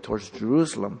was headed towards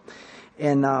Jerusalem.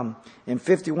 And in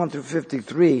 51 through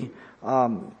 53,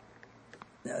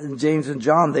 James and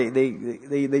John,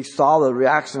 they saw the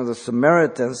reaction of the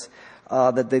Samaritans,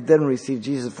 that they didn't receive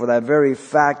Jesus for that very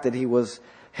fact that he was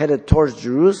headed towards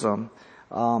Jerusalem.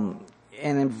 And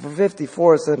in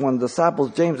 54 it said, when the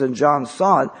disciples James and John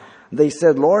saw it, they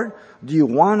said, Lord, do you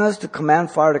want us to command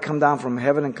fire to come down from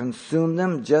heaven and consume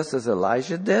them just as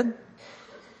Elijah did?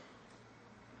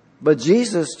 But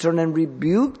Jesus turned and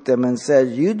rebuked them and said,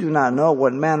 you do not know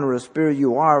what manner of spirit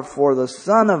you are, for the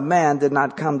Son of Man did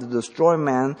not come to destroy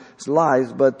man's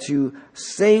lives, but to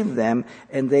save them.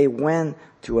 And they went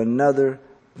to another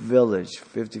village,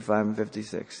 55 and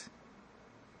 56.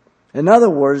 In other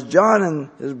words, John and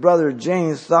his brother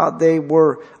James thought they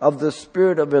were of the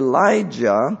spirit of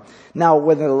Elijah. Now,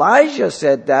 when Elijah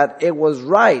said that, it was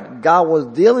right. God was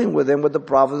dealing with him with the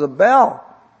prophets of Baal.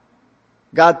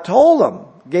 God told him,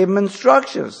 gave him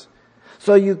instructions.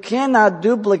 So you cannot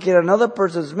duplicate another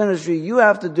person's ministry. You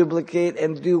have to duplicate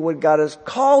and do what God has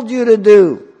called you to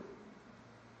do.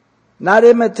 Not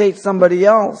imitate somebody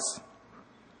else.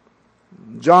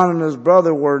 John and his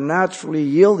brother were naturally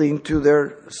yielding to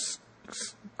their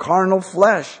carnal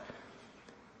flesh,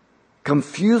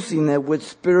 confusing it with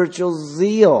spiritual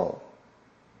zeal.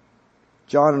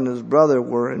 John and his brother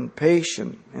were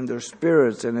impatient in their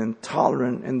spirits and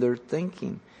intolerant in their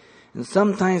thinking. And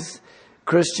sometimes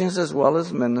Christians, as well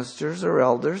as ministers or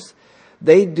elders,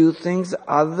 they do things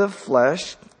out of the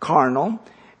flesh, carnal,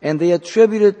 and they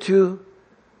attribute it to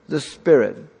the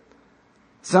Spirit.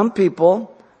 Some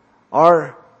people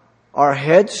are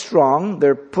headstrong,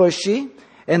 they're pushy,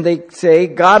 and they say,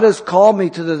 God has called me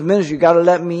to this ministry, you got to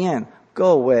let me in.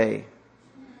 Go away.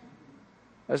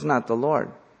 That's not the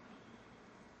Lord.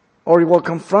 Or we will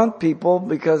confront people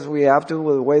because we have to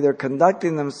with the way they're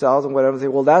conducting themselves and whatever. Say,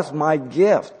 well, that's my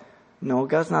gift. No,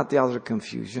 God's not the author of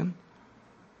confusion.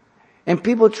 And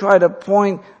people try to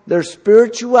point their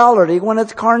spirituality when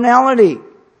it's carnality.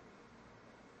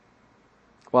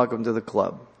 Welcome to the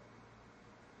club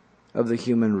of the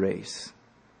human race.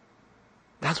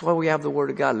 That's why we have the Word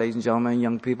of God, ladies and gentlemen,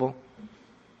 young people.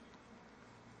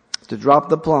 To drop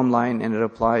the plumb line, and it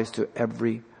applies to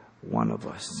every one of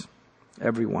us.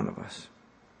 Every one of us.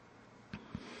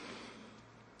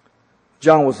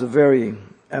 John was a very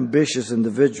ambitious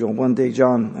individual. One day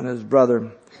John and his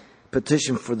brother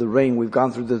petitioned for the rain. We've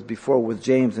gone through this before with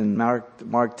James in Mark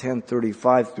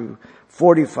 10:35 through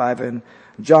 45. And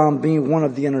John, being one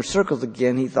of the inner circles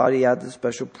again, he thought he had this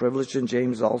special privilege, and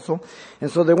James also. And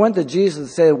so they went to Jesus and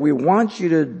said, we want you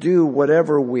to do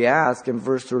whatever we ask, in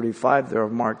verse 35 there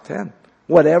of Mark 10.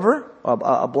 Whatever?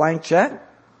 A blank check?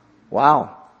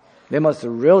 Wow. They must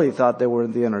have really thought they were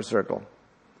in the inner circle.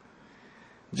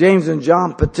 James and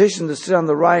John petitioned to sit on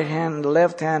the right hand and the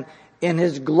left hand in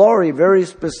his glory, very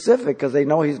specific, because they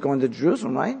know he's going to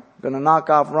Jerusalem, right? Going to knock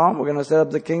off Rome. We're going to set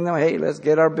up the kingdom. Hey, let's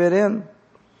get our bid in.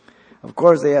 Of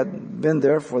course, they had been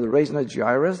there for the raising of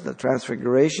Jairus, the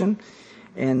transfiguration,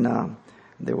 and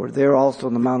they were there also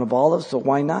on the Mount of Olives, so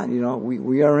why not? You know,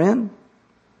 we are in.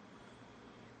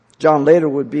 John later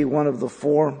would be one of the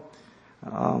four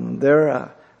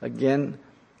there again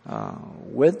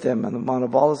with them on the Mount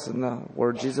of Olives,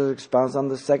 where Jesus expounds on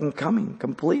the second coming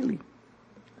completely.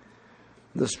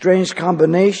 The strange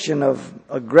combination of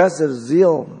aggressive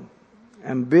zeal,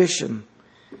 ambition,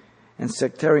 and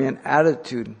sectarian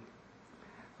attitude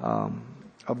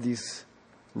of these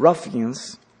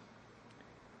ruffians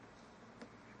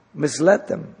misled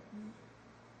them.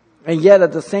 And yet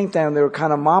at the same time they were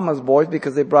kind of mama's boys,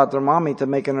 because they brought their mommy to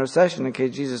make intercession in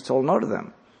case Jesus told no to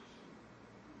them.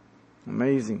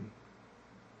 Amazing.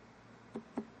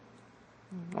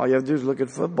 All you have to do is look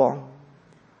at football.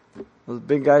 Those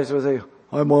big guys would say,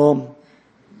 hi mom,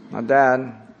 my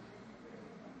dad.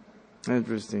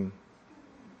 Interesting.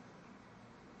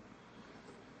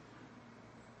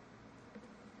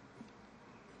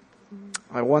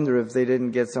 I wonder if they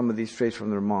didn't get some of these traits from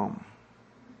their mom.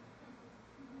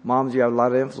 Moms, you have a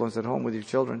lot of influence at home with your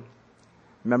children.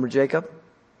 Remember Jacob?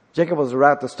 Jacob was a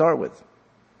rat to start with.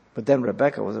 But then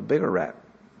Rebecca was a bigger rat.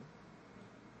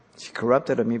 She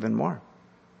corrupted him even more.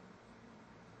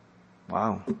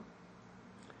 Wow.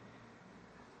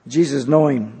 Jesus,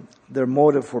 knowing their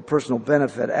motive for personal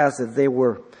benefit, asked if they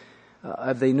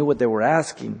knew what they were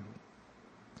asking,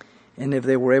 and if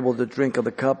they were able to drink of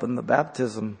the cup and the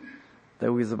baptism that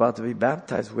he was about to be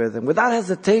baptized with. And without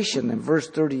hesitation, in verse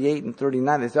 38 and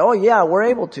 39, they said, oh yeah, we're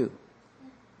able to.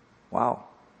 Wow.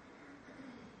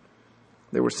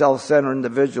 They were self-centered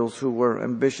individuals who were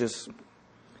ambitious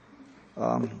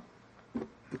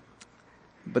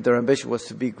But their ambition was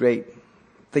to be great,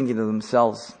 thinking of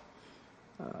themselves,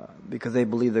 because they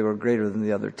believed they were greater than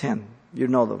the other 10. You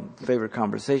know the favorite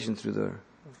conversation through the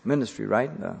ministry,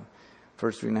 right? The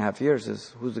first 3.5 years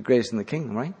is, who's the greatest in the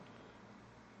kingdom, right?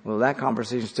 Well, that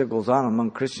conversation still goes on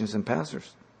among Christians and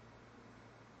pastors.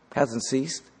 Hasn't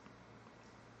ceased.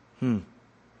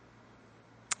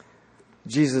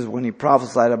 Jesus, when he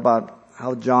prophesied about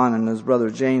how John and his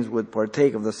brother James would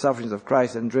partake of the sufferings of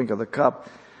Christ and drink of the cup,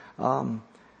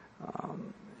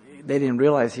 they didn't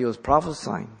realize he was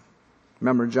prophesying.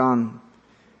 Remember, John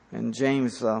and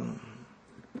James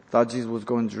thought Jesus was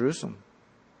going to Jerusalem.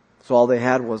 So all they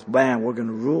had was, man, we're going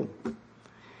to rule.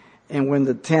 And when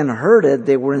the 10 heard it,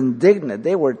 they were indignant.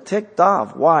 They were ticked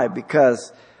off. Why?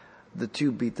 Because the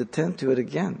 2 beat the 10 to it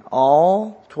again.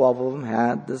 All 12 of them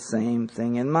had the same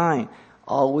thing in mind.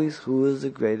 Always, who is the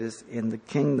greatest in the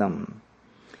kingdom?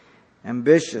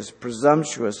 Ambitious,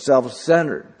 presumptuous,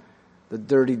 self-centered. The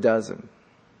dirty dozen.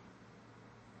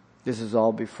 This is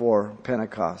all before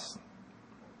Pentecost,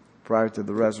 prior to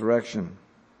the resurrection.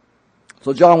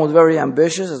 So John was very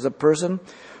ambitious as a person,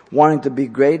 wanting to be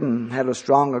great, and had a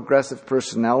strong, aggressive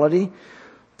personality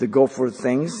to go for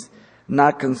things,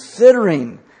 not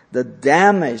considering the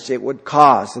damage it would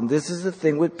cause. And this is the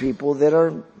thing with people that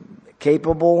are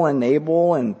capable and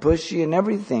able and pushy and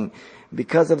everything.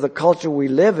 Because of the culture we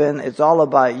live in, it's all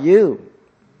about you.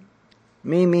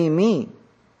 Me, me, me.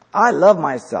 I love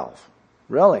myself.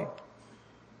 Really.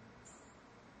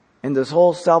 And this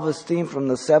whole self-esteem from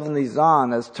the 70s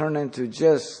on has turned into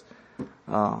just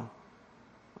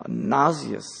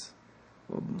nauseous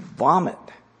vomit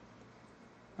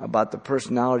about the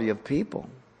personality of people.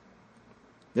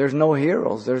 There's no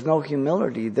heroes. There's no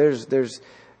humility. There's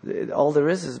all there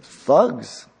is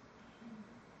thugs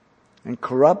and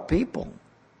corrupt people.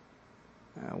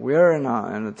 We're in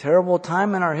a terrible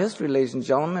time in our history, ladies and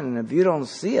gentlemen, and if you don't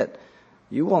see it,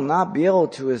 you will not be able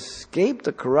to escape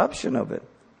the corruption of it.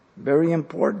 Very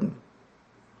important.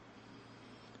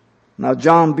 Now,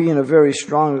 John, being a very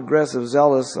strong, aggressive,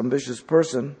 zealous, ambitious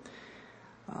person,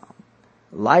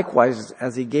 likewise,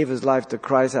 as he gave his life to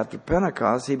Christ after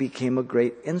Pentecost, he became a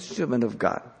great instrument of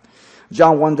God.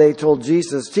 John one day told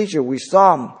Jesus, "Teacher, we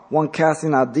saw one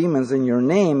casting out demons in your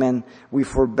name, and we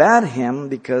forbade him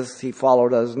because he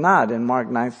followed us not," in Mark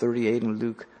 9:38 and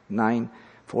Luke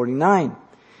 9:49.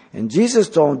 And Jesus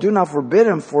told him, "Do not forbid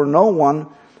him, for no one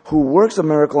who works a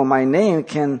miracle in my name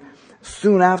can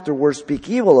soon afterwards speak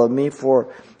evil of me, for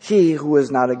he who is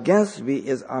not against me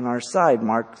is on our side."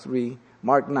 Mark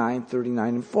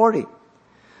 9:39 and 40.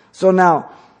 So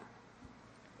now,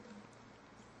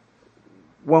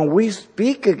 when we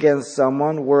speak against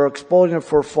someone, we're exposing them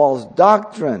for false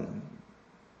doctrine.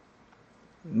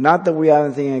 Not that we have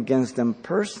anything against them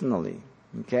personally,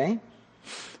 okay?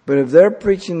 But if they're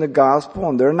preaching the gospel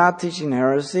and they're not teaching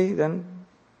heresy, then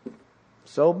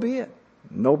so be it.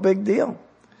 No big deal.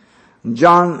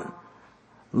 John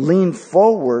leaned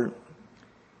forward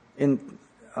in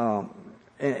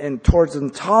towards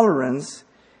intolerance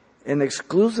and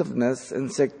exclusiveness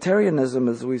and sectarianism,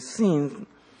 as we've seen.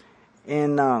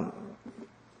 And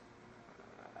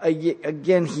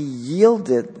again, he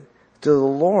yielded to the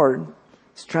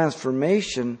Lord's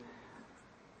transformation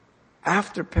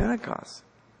after Pentecost.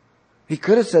 He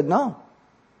could have said no,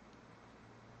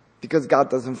 because God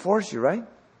doesn't force you, right?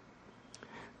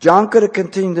 John could have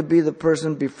continued to be the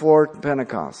person before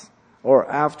Pentecost, or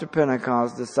after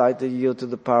Pentecost decide to yield to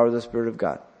the power of the Spirit of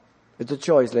God. It's a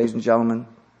choice, ladies and gentlemen.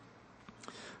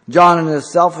 John, in his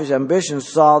selfish ambition,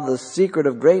 saw the secret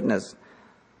of greatness,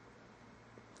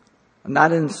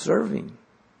 not in serving,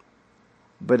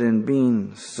 but in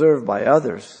being served by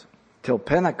others till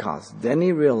Pentecost. Then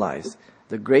he realized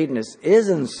the greatness is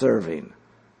in serving,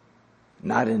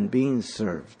 not in being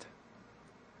served.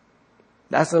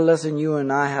 That's a lesson you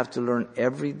and I have to learn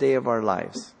every day of our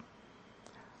lives.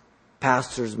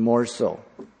 Pastors more so.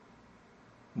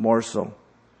 More so.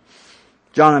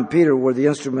 John and Peter were the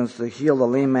instruments to heal the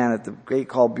lame man at the gate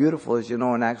called Beautiful, as you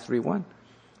know in Acts 3:1.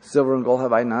 "Silver and gold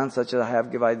have I none, such as I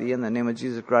have give I thee. In the name of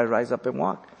Jesus Christ, rise up and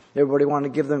walk." Everybody wanted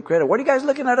to give them credit. What are you guys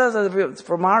looking at us as if it's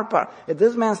from our part? If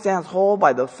this man stands whole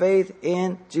by the faith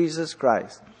in Jesus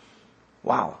Christ.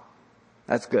 Wow.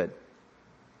 That's good.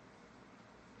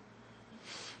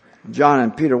 John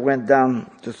and Peter went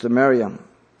down to Samaria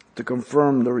to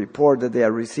confirm the report that they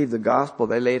had received the gospel.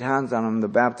 They laid hands on them. The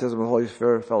baptism of the Holy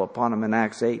Spirit fell upon them in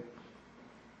Acts 8.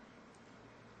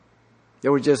 They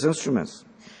were just instruments.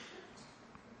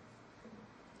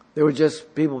 They were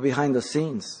just people behind the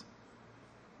scenes,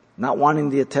 not wanting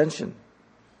the attention.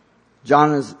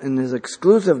 John, in his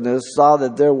exclusiveness, saw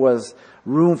that there was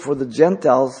room for the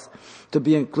Gentiles to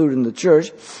be included in the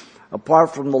church,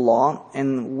 apart from the law,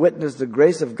 and witnessed the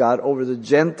grace of God over the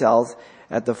Gentiles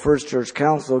at the first church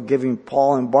council, giving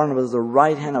Paul and Barnabas the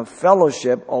right hand of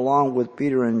fellowship, along with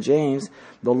Peter and James,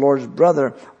 the Lord's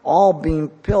brother, all being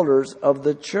pillars of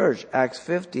the church. Acts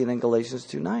 15 and Galatians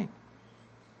 2:9.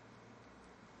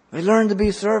 They learned to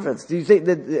be servants. Do you think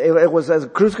that it was as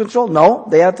cruise control? No,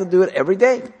 they had to do it every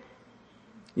day.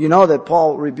 You know that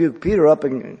Paul rebuked Peter up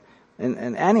in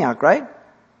Antioch, right?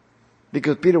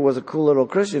 Because Peter was a cool little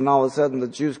Christian. All of a sudden the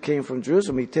Jews came from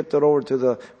Jerusalem. He tipped it over to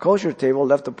the kosher table,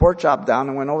 left the pork chop down,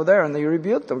 and went over there, and they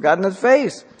rebuked him, got in his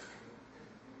face.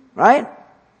 Right?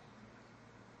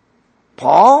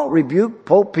 Paul rebuked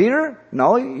Pope Peter?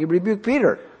 No, he rebuked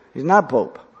Peter. He's not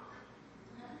Pope.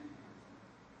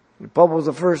 If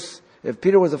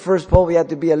Peter was the first Pope, he had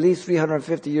to be at least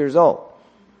 350 years old.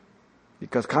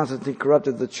 Because Constantine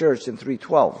corrupted the church in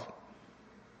 312.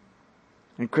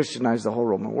 And Christianized the whole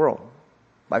Roman world.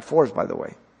 By force, by the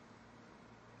way.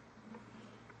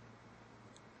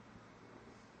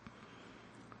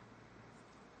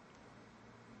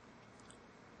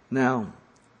 Now,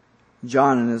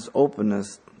 John, in his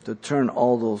openness to turn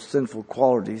all those sinful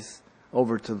qualities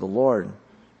over to the Lord,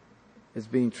 is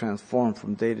being transformed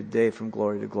from day to day, from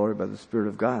glory to glory by the Spirit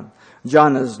of God.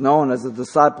 John is known as a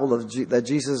disciple that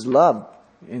Jesus loved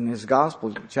in his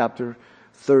gospel, chapter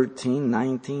 13,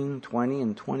 19, 20,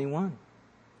 and 21.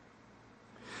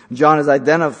 John is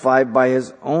identified by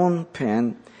his own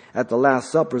pen at the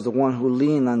Last Supper as the one who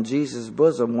leaned on Jesus'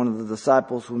 bosom, one of the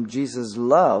disciples whom Jesus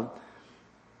loved,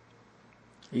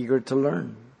 eager to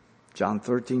learn. John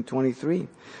 13:23.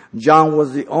 John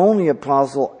was the only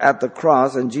apostle at the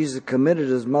cross, and Jesus committed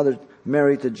his mother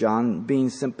Mary to John, being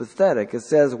sympathetic. It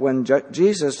says, when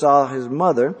Jesus saw his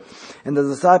mother and the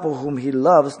disciple whom he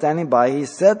loved standing by, he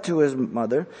said to his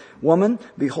mother, "Woman,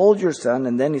 behold your son."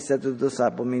 And then he said to the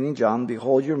disciple, meaning John,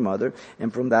 "Behold your mother."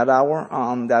 And from that hour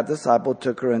on, that disciple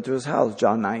took her into his house.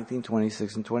 John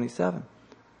 19:26 and 27.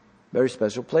 Very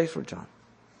special place for John.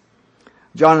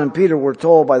 John and Peter were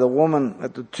told by the woman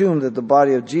at the tomb that the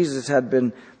body of Jesus had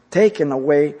been taken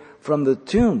away from the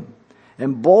tomb.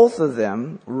 And both of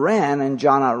them ran, and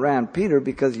John outran Peter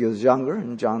because he was younger,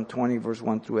 in John 20, verse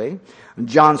 1 through 8. And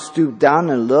John stooped down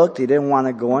and looked. He didn't want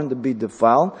to go in to be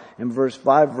defiled. In verse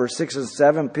 5, verse 6 and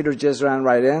 7, Peter just ran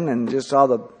right in and just saw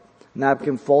the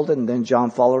napkin folded, and then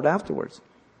John followed afterwards.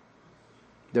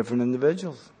 Different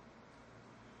individuals.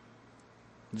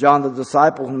 John, the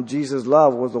disciple whom Jesus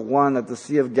loved, was the one at the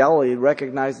Sea of Galilee,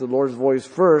 recognized the Lord's voice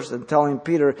first and telling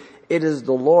Peter, "It is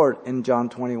the Lord," in John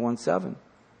 21:7.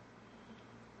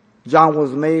 John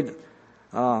was made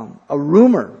a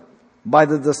rumor by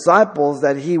the disciples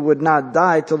that he would not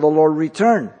die till the Lord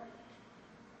returned.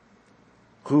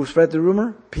 Who spread the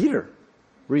rumor? Peter.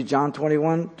 Read John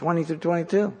 21:20 through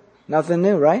 22. Nothing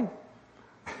new, right?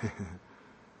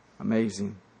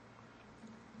 Amazing.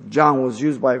 John was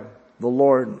used by the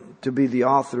Lord to be the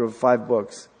author of 5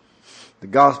 books. The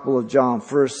Gospel of John,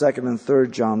 1st, 2nd, and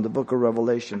 3rd John, the book of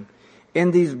Revelation. In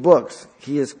these books,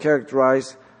 he is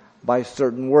characterized by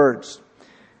certain words.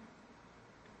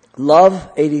 Love,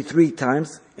 83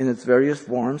 times in its various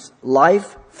forms.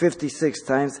 Life, 56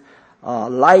 times.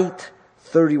 Light,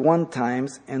 31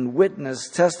 times. And witness,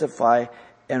 testify,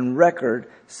 and record,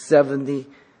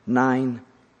 79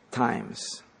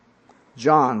 times.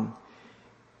 John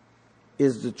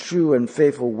is the true and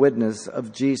faithful witness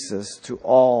of Jesus to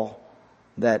all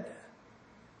that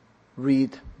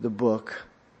read the book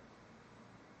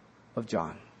of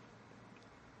John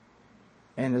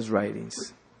and his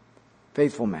writings.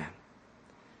 Faithful man.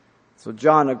 So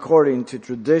John, according to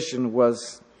tradition,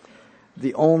 was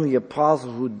the only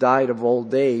apostle who died of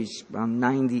old age around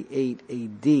 98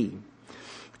 AD.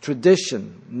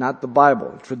 Tradition, not the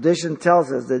Bible. Tradition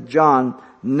tells us that John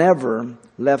never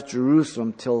left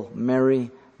Jerusalem till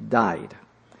Mary died.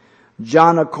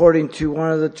 John, according to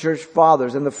one of the church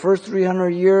fathers, in the first 300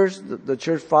 years, the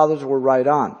church fathers were right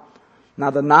on. Now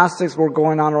the Gnostics were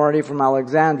going on already from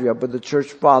Alexandria, but the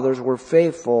church fathers were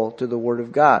faithful to the Word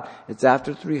of God. It's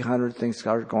after 300 things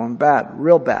started going bad,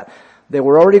 real bad. They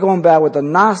were already going bad with the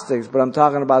Gnostics, but I'm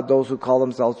talking about those who call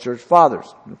themselves church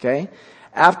fathers, okay?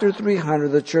 After 300,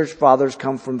 the church fathers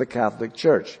come from the Catholic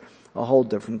Church. A whole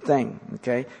different thing,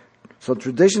 okay? So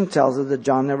tradition tells us that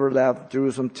John never left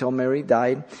Jerusalem till Mary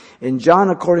died. And John,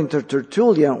 according to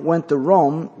Tertullian, went to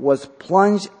Rome, was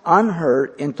plunged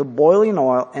unhurt into boiling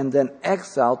oil, and then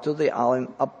exiled to the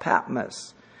island of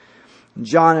Patmos.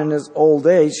 John, in his old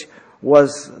age,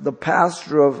 was the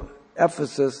pastor of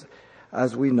Ephesus,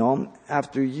 as we know.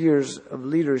 After years of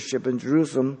leadership in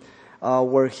Jerusalem,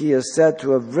 where he is said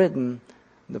to have written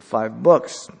the 5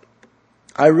 books.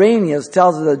 Irenaeus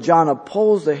tells us that John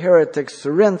opposed the heretic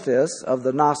Cerinthus of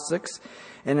the Gnostics,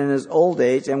 and in his old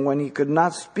age, and when he could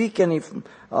not speak any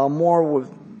more with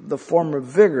the former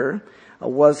vigor,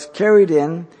 was carried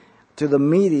in to the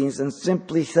meetings and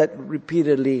simply said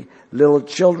repeatedly, "Little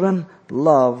children,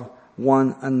 love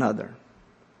one another."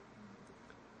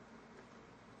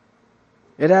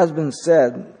 It has been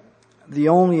said, the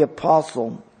only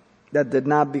apostle that did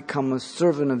not become a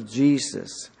servant of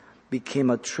Jesus became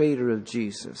a traitor of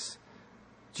Jesus,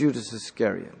 Judas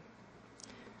Iscariot.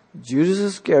 Judas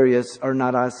Iscariots are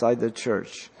not outside the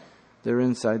church. They're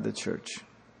inside the church.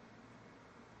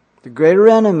 The greater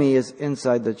enemy is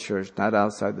inside the church, not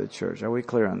outside the church. Are we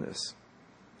clear on this?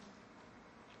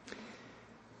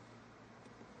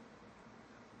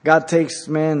 God takes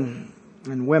men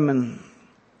and women,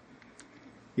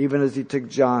 even as He took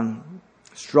John,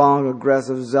 strong,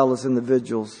 aggressive, zealous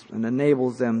individuals, and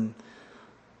enables them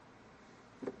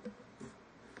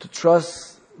to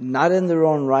trust not in their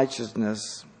own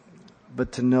righteousness,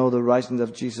 but to know the righteousness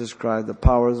of Jesus Christ, the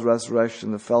power of His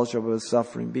resurrection, the fellowship of His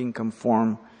suffering, being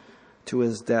conformed to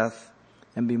His death,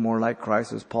 and be more like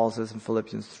Christ, as Paul says in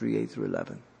Philippians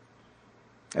 3:8-11.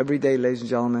 Every day, ladies and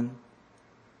gentlemen,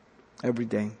 every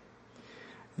day.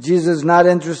 Jesus is not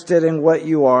interested in what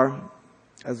you are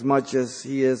as much as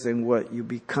He is in what you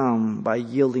become by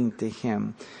yielding to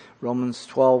Him. Romans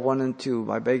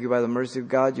 12:1-2. I beg you by the mercy of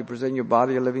God, you present your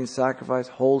body a living sacrifice,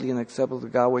 holy and acceptable to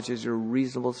God, which is your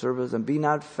reasonable service. And be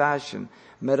not fashioned,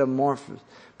 metamorphosed.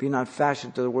 Be not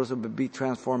fashioned to the world, but be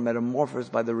transformed,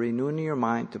 metamorphosed by the renewing of your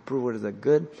mind to prove what is the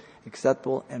good,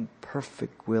 acceptable, and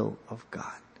perfect will of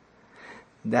God.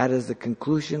 That is the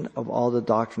conclusion of all the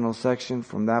doctrinal section.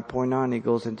 From that point on, he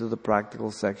goes into the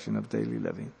practical section of daily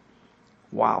living.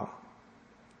 Wow.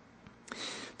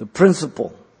 The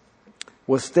principle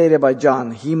was stated by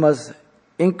John. He must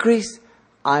increase,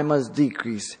 I must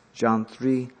decrease. John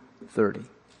 3:30.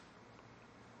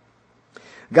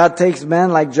 God takes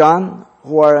men like John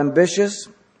who are ambitious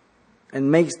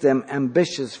and makes them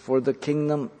ambitious for the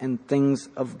kingdom and things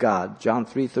of God. John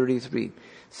 3:33.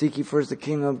 Seek ye first the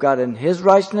kingdom of God and His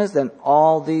righteousness, and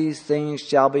all these things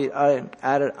shall be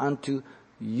added unto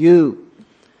you.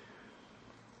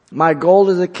 My goal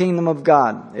is the kingdom of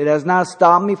God. It has not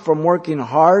stopped me from working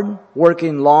hard,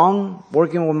 working long,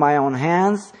 working with my own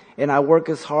hands, and I work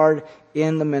as hard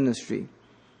in the ministry.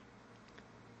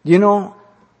 You know,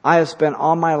 I have spent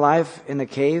all my life in a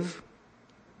cave,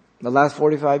 the last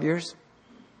 45 years,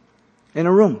 in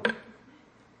a room.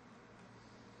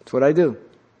 That's what I do.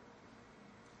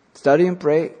 Study and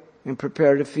pray and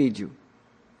prepare to feed you.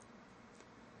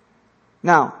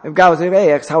 Now, if God would say,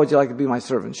 "Hey, X, how would you like to be my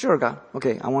servant?" Sure, God.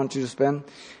 Okay, I want you to spend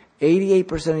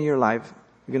 88% of your life,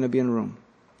 you're going to be in a room.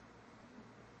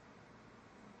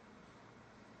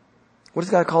 What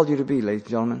has God called you to be, ladies and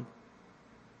gentlemen?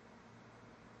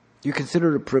 You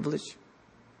consider it a privilege?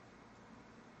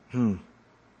 John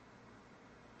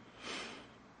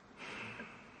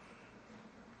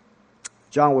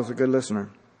was a good listener.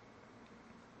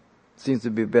 Seems to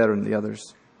be better than the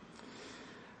others.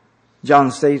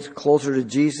 John stayed closer to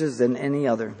Jesus than any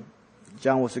other.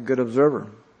 John was a good observer,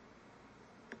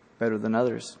 better than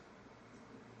others.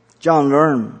 John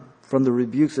learned from the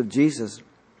rebukes of Jesus,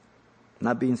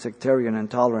 not being sectarian,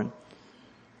 intolerant,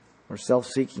 or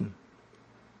self-seeking,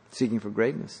 seeking for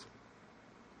greatness.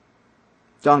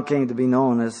 John came to be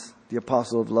known as the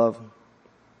apostle of love.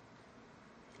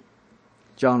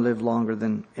 John lived longer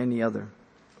than any other.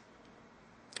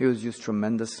 He was used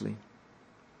tremendously.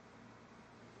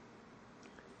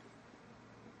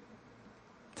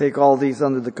 Take all these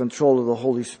under the control of the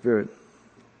Holy Spirit.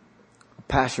 A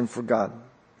passion for God,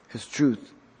 His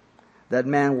truth. That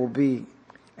man will be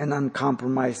an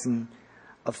uncompromising,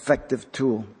 effective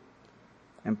tool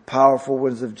and powerful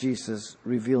words of Jesus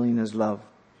revealing His love.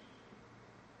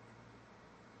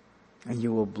 And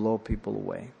you will blow people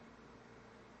away.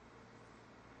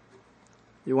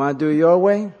 You want to do it your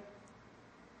way?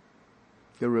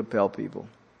 You'll repel people.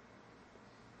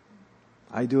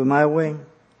 I do it my way,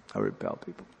 I repel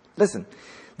people. Listen,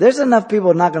 there's enough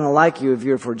people not going to like you if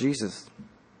you're for Jesus.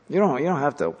 You don't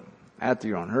have to add to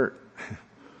your own hurt.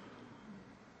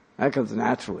 That comes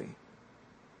naturally.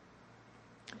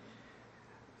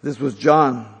 This was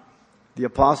John, the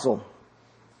apostle.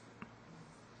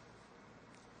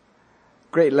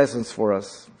 Great lessons for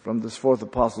us from this fourth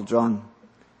apostle, John,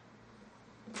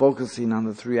 focusing on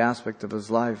the 3 aspects of his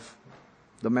life.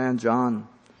 The man John,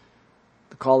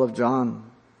 the call of John,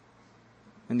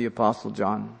 and the apostle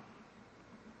John.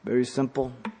 Very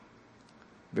simple,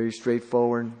 very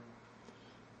straightforward,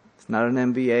 It's not an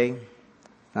MBA,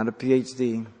 not a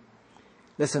PhD.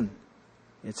 Listen,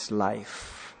 it's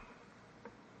life.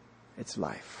 It's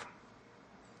life.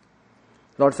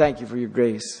 Lord, thank you for your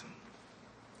grace,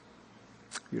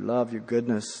 your love, your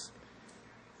goodness,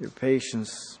 your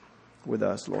patience with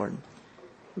us, Lord.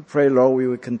 We pray, Lord, we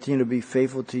would continue to be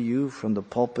faithful to you from the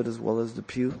pulpit as well as the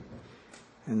pew,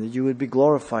 and that you would be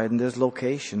glorified in this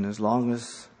location as long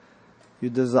as you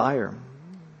desire.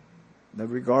 That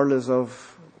regardless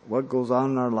of what goes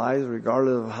on in our lives,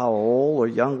 regardless of how old or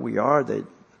young we are,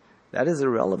 that is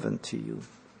irrelevant to you.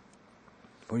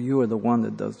 For you are the one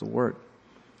that does the work.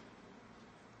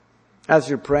 As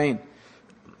you're praying,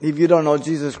 if you don't know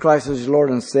Jesus Christ as your Lord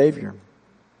and Savior,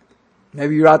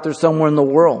 maybe you're out there somewhere in the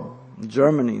world,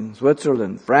 Germany,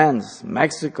 Switzerland, France,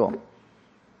 Mexico,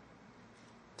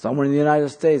 somewhere in the United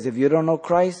States. If you don't know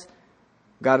Christ,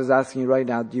 God is asking you right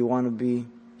now, do you want to be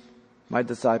my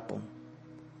disciple?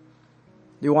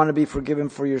 Do you want to be forgiven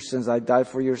for your sins? I died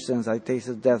for your sins. I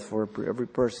tasted death for every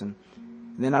person.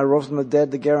 And then I rose from the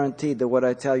dead to guarantee that what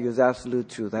I tell you is absolute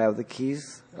truth. I have the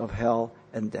keys of hell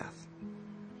and death.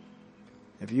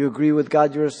 If you agree with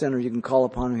God you're a sinner, you can call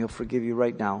upon Him. He'll forgive you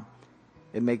right now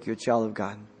and make you a child of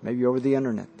God. Maybe you're over the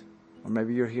internet, or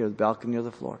maybe you're here, the balcony or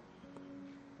the floor.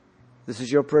 This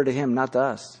is your prayer to Him, not to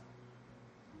us.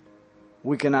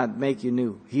 We cannot make you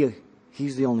new.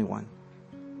 He's the only one.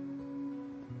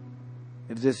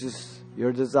 If this is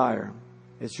your desire,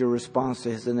 it's your response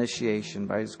to His initiation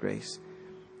by His grace.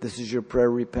 This is your prayer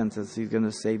of repentance. He's going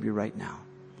to save you right now.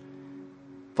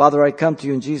 Father, I come to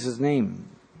you in Jesus' name.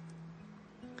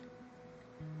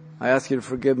 I ask you to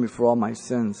forgive me for all my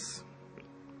sins.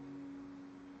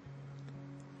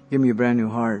 Give me a brand new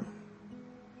heart.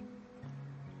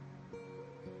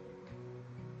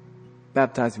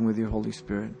 Baptize me with your Holy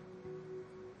Spirit.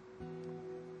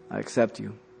 I accept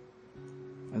you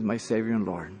as my Savior and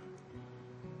Lord.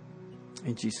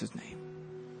 In Jesus' name.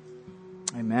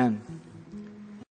 Amen.